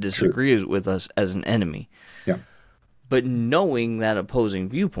everybody that disagrees with us as an enemy. Yeah. But knowing that opposing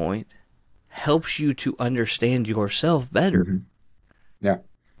viewpoint helps you to understand yourself better. Mm-hmm. Yeah.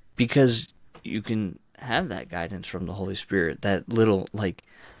 Because you can have that guidance from the Holy Spirit, that little, like,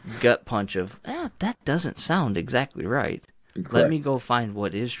 gut punch of, that doesn't sound exactly right. Correct. Let me go find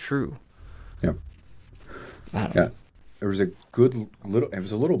what is true. Yeah. I don't know. There was it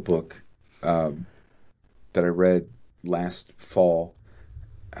was a little book that I read last fall.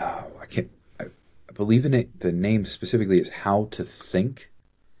 I believe in it. The name specifically is How to Think.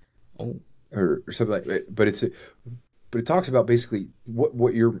 Oh. Or something like that. But it talks about basically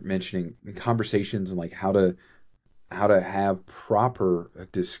what you're mentioning, in conversations, and like how to have proper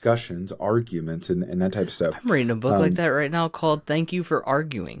discussions, arguments, and that type of stuff. I'm reading a book like that right now called Thank You for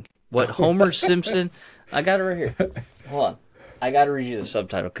Arguing. What Homer Simpson... I got it right here. Hold on. I got to read you the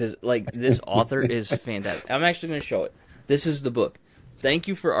subtitle, because, like, this author is fantastic. I'm actually going to show it. This is the book. Thank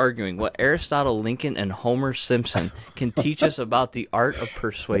You for Arguing. What Aristotle, Lincoln, and Homer Simpson can teach us about the art of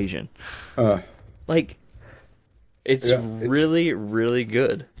persuasion. Like, it's really, really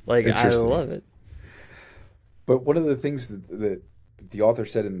good. Like, I love it. But one of the things that the author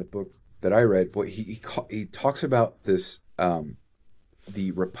said in the book that I read, he talks about this,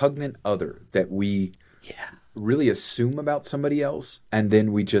 the repugnant other that we really assume about somebody else, and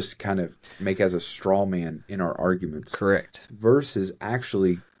then we just kind of make as a straw man in our arguments. Correct. Versus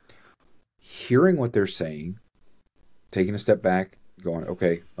actually hearing what they're saying, taking a step back, going,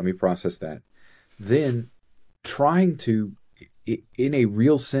 okay, let me process that. Then trying to, in a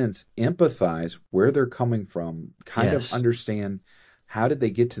real sense, empathize where they're coming from, kind of understand how did they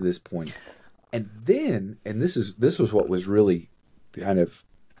get to this point. And then, and this was what was really kind of,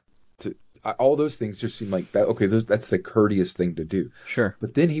 all those things just seem like that. Okay, that's the courteous thing to do. Sure.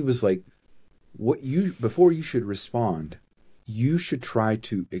 But then he was like, before you should respond, you should try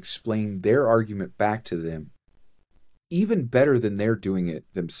to explain their argument back to them even better than they're doing it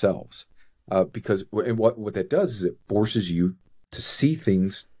themselves. Because what that does is it forces you to see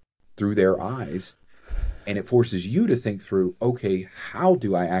things through their eyes, and it forces you to think through, okay, how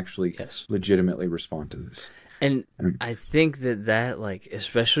do I actually legitimately respond to this? And I think that, like,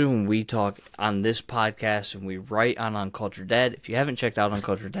 especially when we talk on this podcast and we write on Uncultured Dad, if you haven't checked out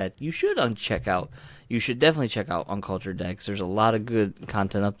Uncultured Dad, you should You should definitely check out Uncultured Dad, because there's a lot of good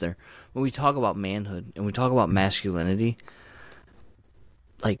content up there. When we talk about manhood and we talk about masculinity,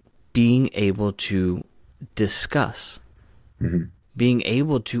 like, being able to discuss, being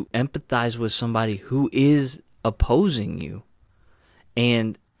able to empathize with somebody who is opposing you,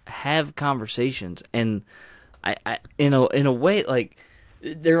 and have conversations. And I in a way, like,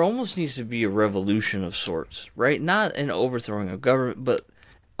 there almost needs to be a revolution of sorts, right? Not an overthrowing of government, but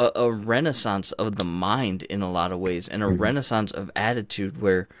a renaissance of the mind in a lot of ways, and a renaissance of attitude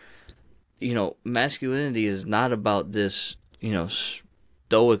where, masculinity is not about this,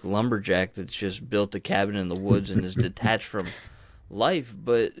 stoic lumberjack that's just built a cabin in the woods and is detached from life,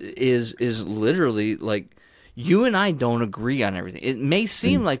 but is literally like you and I don't agree on everything. It may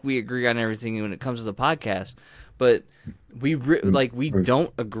seem like we agree on everything when it comes to the podcast, but we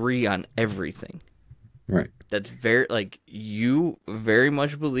don't agree on everything. Right. That's very like you very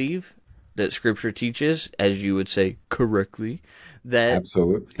much believe that Scripture teaches, as you would say correctly, that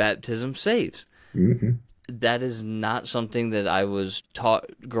Absolutely. baptism saves. Mm-hmm. That is not something that I was taught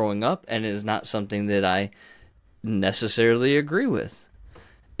growing up, and is not something that I necessarily agree with.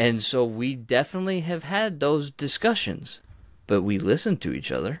 And so we definitely have had those discussions, but we listen to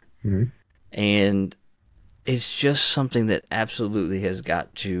each other. Mm-hmm. And it's just something that absolutely has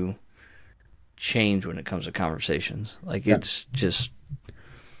got to change when it comes to conversations. Like it's just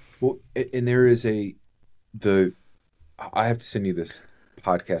well, and there is I have to send you this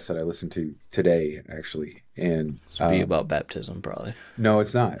podcast that I listened to today, actually, and be about baptism, probably. no,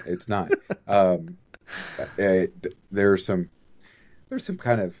 it's not. It's not. There's some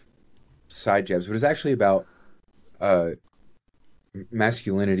kind of side jabs, but it's actually about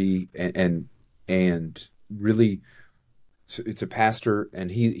masculinity and really, it's a pastor, and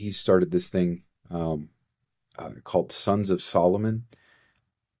he started this thing called Sons of Solomon,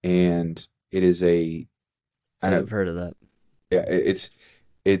 and it is I've heard of that. yeah, it's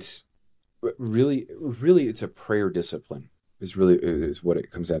really it's a prayer discipline is what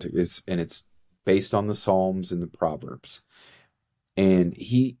it comes down to. It's based on the Psalms and the Proverbs, and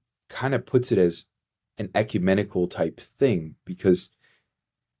he kind of puts it as an ecumenical type thing, because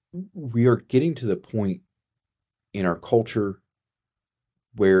we are getting to the point in our culture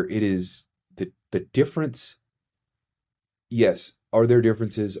where it is the difference. Yes, are there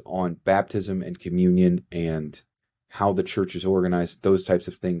differences on baptism and communion and how the church is organized, those types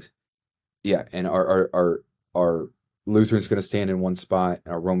of things? Yeah, and are Lutherans going to stand in one spot?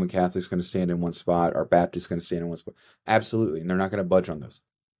 Are Roman Catholics going to stand in one spot? Are Baptists going to stand in one spot? Absolutely, and they're not going to budge on those.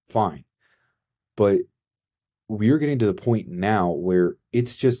 Fine, but we are getting to the point now where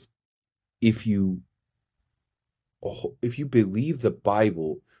it's just if you believe the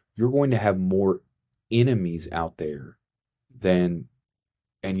Bible, you're going to have more enemies out there than,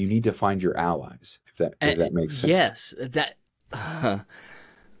 and you need to find your allies. If that makes sense. Yes, that.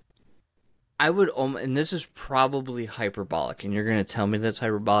 I would, and this is probably hyperbolic, and you're going to tell me that's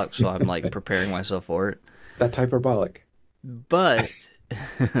hyperbolic, so I'm like preparing myself for it. That's hyperbolic. But,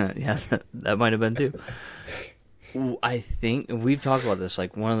 yeah, that might have been too. I think, and we've talked about this,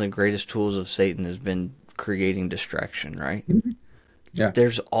 like one of the greatest tools of Satan has been creating distraction, right? Mm-hmm. Yeah.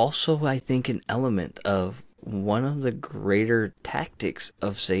 There's also, I think, an element of one of the greater tactics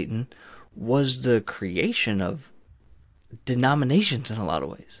of Satan was the creation of denominations in a lot of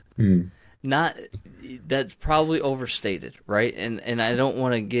ways. Mm. Not that's probably overstated, right? And I don't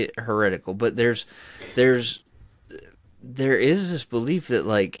want to get heretical, but there is this belief that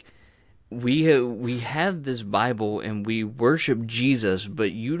like we have this Bible and we worship Jesus,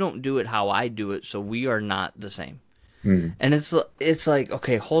 but you don't do it how I do it, so we are not the same. Mm. And it's like,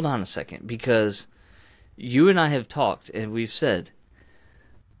 okay, hold on a second, because you and I have talked and we've said,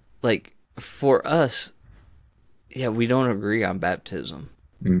 like, for us, yeah, we don't agree on baptism.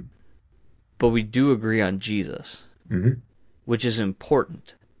 Mm. But we do agree on Jesus, Mm-hmm. which is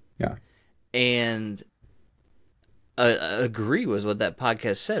important. Yeah. And agree with what that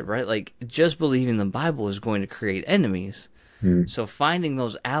podcast said, right? Like, just believing the Bible is going to create enemies. Mm. So finding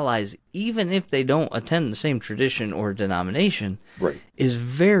those allies, even if they don't attend the same tradition or denomination, right, is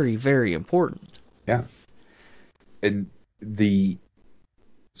very, very important. Yeah. And the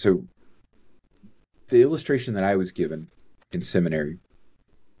illustration that I was given in seminary,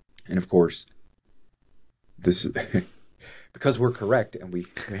 and of course, this because we're correct and we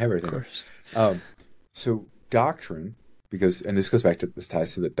have everything. Of course. So doctrine, and this goes back to this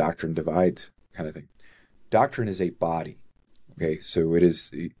ties to the doctrine divides kind of thing. Doctrine is a body. Okay, so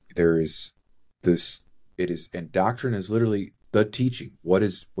and doctrine is literally the teaching. What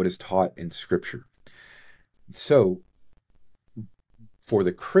is taught in Scripture. So for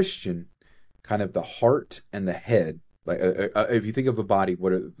the Christian, kind of the heart and the head. Like if you think of a body,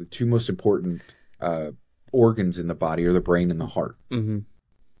 what are the two most important organs in the body? Are the brain and the heart, mm-hmm.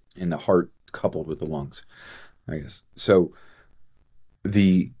 and the heart coupled with the lungs, I guess. So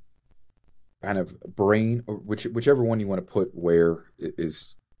the kind of brain, or whichever one you want to put where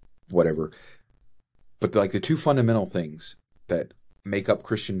is whatever. But like the two fundamental things that make up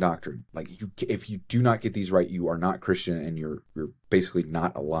Christian doctrine, like if you do not get these right, you are not Christian, and you're basically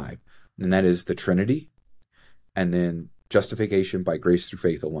not alive. And that is the Trinity, and then justification by grace through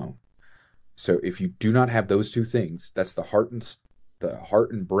faith alone. So if you do not have those two things, that's the heart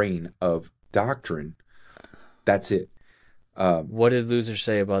and brain of doctrine. That's it. What did Luther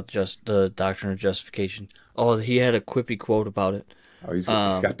say about just the doctrine of justification? Oh, he had a quippy quote about it. Oh, he's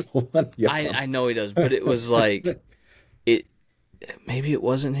got the whole one. Yeah. I know he does, but it was like it. Maybe it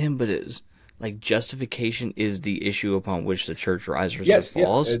wasn't him, but it was like justification is the issue upon which the church rises or Yes, yeah,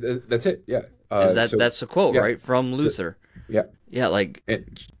 falls. that's it. Yeah. Is So that's the quote, yeah, right, from so, Luther? yeah. Yeah, like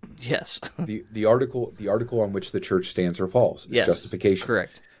And yes, the article on which the church stands or falls is yes, justification.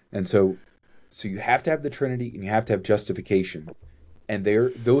 correct. And so you have to have the Trinity and you have to have justification, and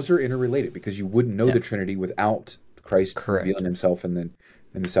those are interrelated because you wouldn't know Yeah, the Trinity without Christ revealing correct. Himself in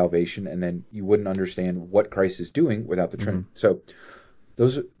the salvation, and then you wouldn't understand what Christ is doing without the Hmm. Trinity. So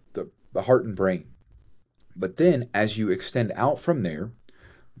those are the heart and brain. But then as you extend out from there,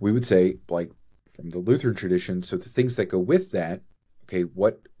 we would say, like from the Lutheran tradition, so the things that go with that, okay,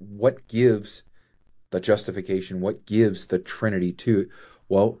 what gives the justification, what gives the Trinity to it?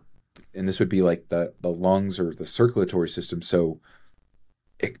 Well, and this would be like the lungs or the circulatory system. So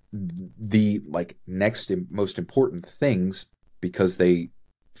the like next most important things, because they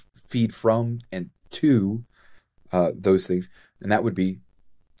feed from and to those things, and that would be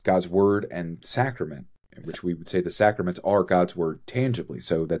God's word and sacrament, in which we would say the sacraments are God's word tangibly.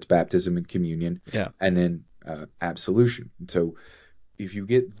 So that's baptism and communion, Yeah, and then absolution. And so if you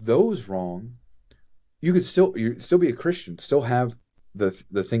get those wrong, you still be a Christian, still have the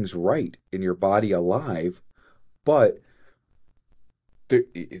things right in your body alive, but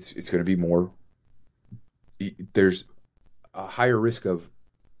it's going to be more. There's a higher risk of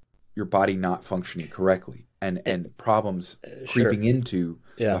your body not functioning correctly and problems sure. creeping into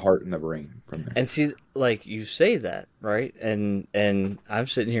the Yeah, heart and the brain from there. and see, like you say that, right? And I'm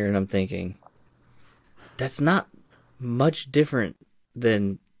sitting here and I'm thinking that's not much different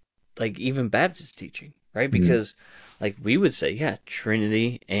than like even Baptist teaching, right? Mhm. Because like we would say, yeah,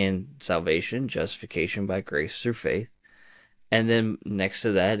 Trinity and salvation, justification by grace through faith, and then next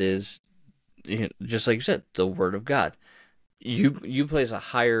to that is, you know, just like you said, the Word of God. You place a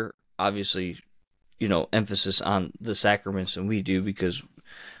higher, obviously, you know, emphasis on the sacraments than we do because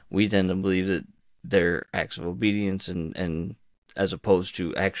we tend to believe that they're acts of obedience and as opposed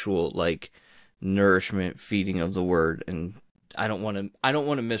to actual like nourishment, feeding of the Word. And I don't want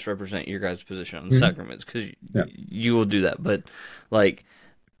to misrepresent your guys' position on the Mhm. sacraments because Yeah. you will do that, but like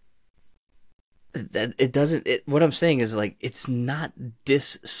that it doesn't. What I'm saying is like it's not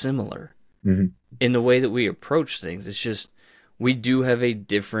dissimilar Hmm. in the way that we approach things. It's just we do have a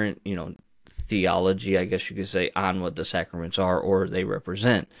different, you know, theology, I guess you could say, on what the sacraments are or they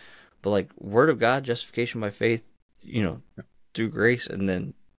represent. But like Word of God, justification by faith, you know, through grace, and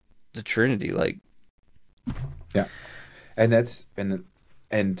then the Trinity, like Yeah. And that's and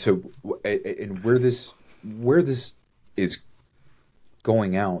so and where this is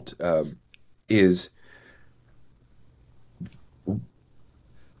going out is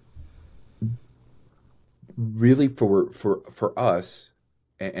really for us,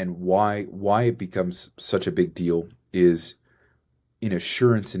 and why it becomes such a big deal is in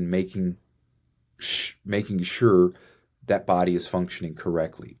assurance in making sure that body is functioning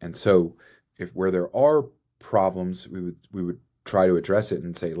correctly. And so if where there are problems, we would try to address it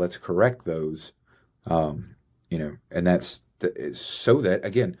and say, let's correct those. And that's so that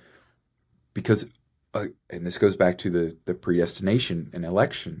again, because and this goes back to the predestination and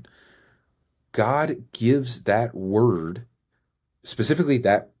election. God gives that word, specifically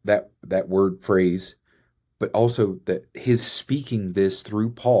that word phrase, but also that his speaking this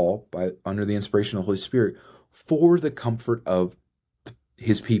through Paul by under the inspiration of the Holy Spirit for the comfort of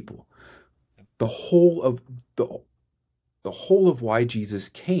his people. The whole of the the whole of why Jesus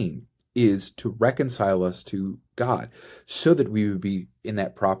came is to reconcile us to God so that we would be in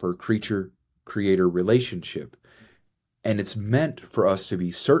that proper creature creator relationship. And it's meant for us to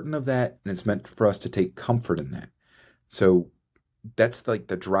be certain of that, and it's meant for us to take comfort in that. So that's like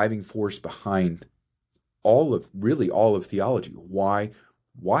the driving force behind all of theology. Why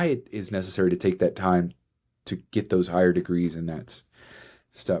it is necessary to take that time to get those higher degrees and that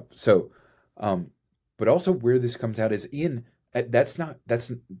stuff. So, um, but also where this comes out is in that's not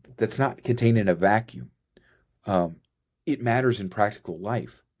contained in a vacuum. Um, it matters in practical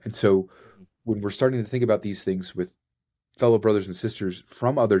life, and so when we're starting to think about these things with fellow brothers and sisters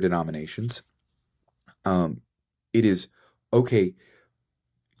from other denominations, um, it is okay.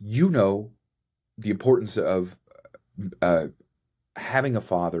 You know the importance of uh, having a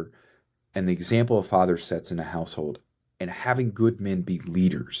father and the example a father sets in a household, and having good men be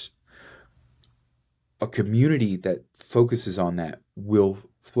leaders. A community that focuses on that will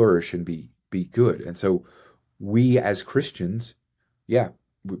flourish and be good. And so we as Christians, yeah,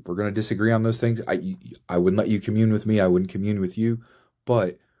 we're going to disagree on those things. I wouldn't let you commune with me. I wouldn't commune with you.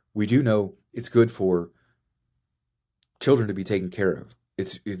 But we do know it's good for children to be taken care of.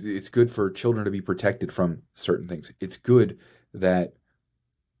 It's good for children to be protected from certain things. It's good that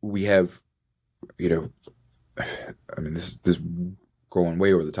we have, you know, I mean, this going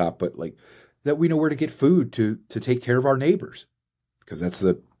way over the top, but like that we know where to get food to take care of our neighbors, because that's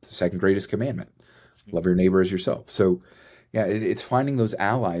the second greatest commandment: love your neighbor as yourself. So, yeah, it's finding those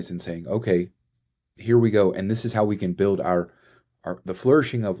allies and saying, okay, here we go, and this is how we can build the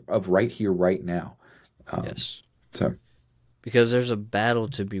flourishing of right here, right now. Yes. So, because there's a battle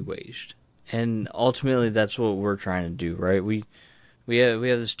to be waged, and ultimately that's what we're trying to do, right? We have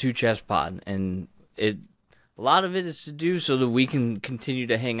this Two Chaps pod, and a lot of it is to do so that we can continue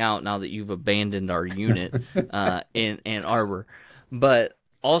to hang out now that you've abandoned our unit in Ann Arbor, but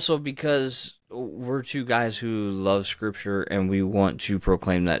also because we're two guys who love Scripture and we want to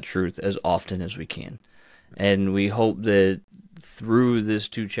proclaim that truth as often as we can, and we hope that through this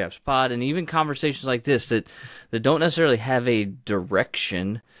Two Chaps pod and even conversations like this that don't necessarily have a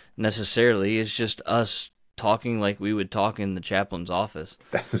direction necessarily, it's just us talking like we would talk in the chaplain's office.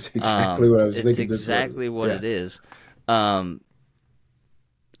 that was exactly what I was thinking. It's exactly what it is.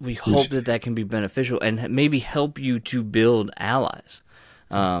 We hope that can be beneficial and maybe help you to build allies,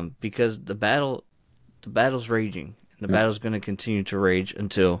 because the battle's raging, and the battle's going to continue to rage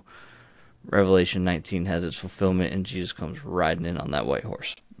until Revelation 19 has its fulfillment and Jesus comes riding in on that white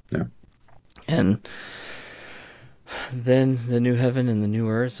horse. Yeah. And then the new heaven and the new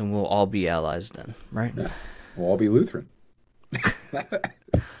earth, and we'll all be allies then, right? Yeah. We'll all be Lutheran.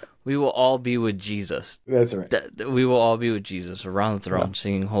 We will all be with Jesus. That's right. We will all be with Jesus around the throne,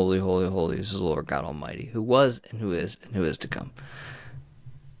 singing, "Holy, holy, holy is the Lord God Almighty, who was and who is to come."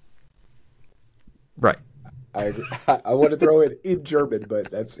 Right. I agree. I want to throw it in German,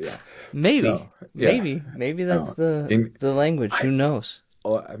 but that's Maybe, No. Yeah. maybe that's the language. Who knows?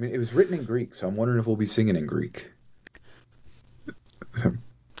 Oh, I mean, it was written in Greek, so I'm wondering if we'll be singing in Greek.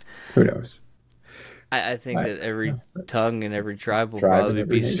 Who knows? I think that every tongue and every tribe will probably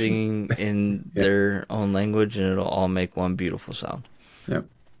be singing in their own language, and it'll all make one beautiful sound. Yep.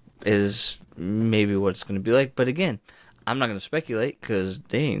 Is maybe what it's going to be like. But again, I'm not going to speculate because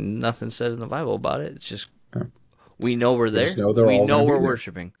there ain't nothing said in the Bible about it. It's just we know we're there. We know we're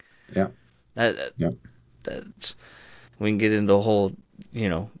worshiping. Yeah. That's we can get into a whole,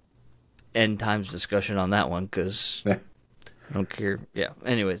 end times discussion on that one because I don't care. Yeah.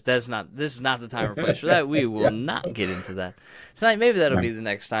 Anyways, this is not the time or place for that. We will not get into that tonight. Maybe that'll be the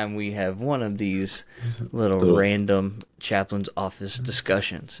next time we have one of these little random chaplain's office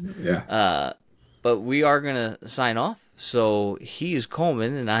discussions. Yeah. But we are gonna sign off. So he is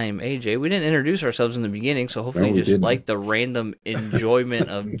Coleman and I am AJ. We didn't introduce ourselves in the beginning, so hopefully you just like the random enjoyment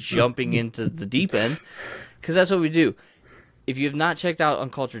of jumping into the deep end, because that's what we do. If you have not checked out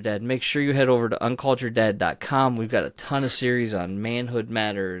Uncultured Dad, make sure you head over to uncultureddad.com. We've got a ton of series on manhood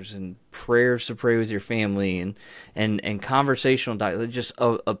matters and prayers to pray with your family and conversational dialogue. Just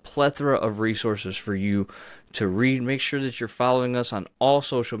a plethora of resources for you to read. Make sure that you're following us on all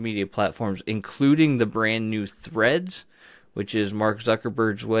social media platforms, including the brand new Threads, which is Mark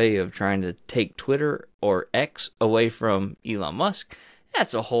Zuckerberg's way of trying to take Twitter or X away from Elon Musk.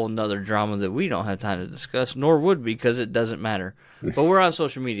 That's a whole nother drama that we don't have time to discuss, nor would because it doesn't matter. But we're on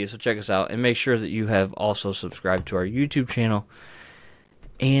social media, so check us out. And make sure that you have also subscribed to our YouTube channel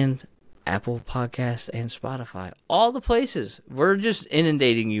and Apple Podcasts and Spotify. All the places. We're just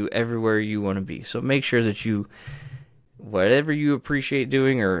inundating you everywhere you want to be. So make sure that whatever you appreciate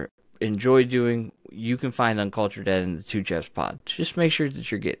doing or enjoy doing, you can find Uncultured Dad in the Two Chaps pod. Just make sure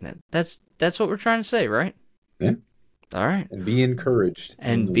that you're getting it. That's what we're trying to say, right? Yeah. All right. And be encouraged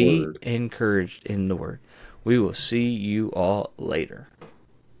encouraged in the Word. We will see you all later.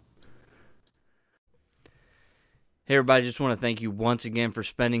 Hey, everybody, just want to thank you once again for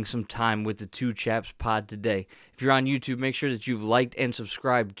spending some time with the Two Chaps pod today. If you're on YouTube, make sure that you've liked and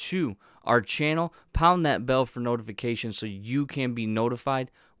subscribed to our channel. Pound that bell for notifications so you can be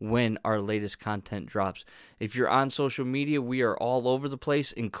notified when our latest content drops. If you're on social media, we are all over the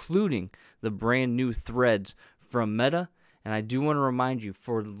place, including the brand new Threads from Meta. And I do want to remind you,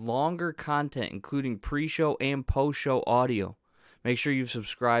 for longer content, including pre-show and post-show audio, make sure you've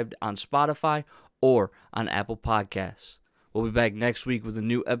subscribed on Spotify or on Apple Podcasts. We'll be back next week with a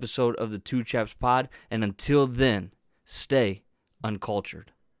new episode of the Two Chaps Pod, and until then, stay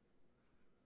uncultured.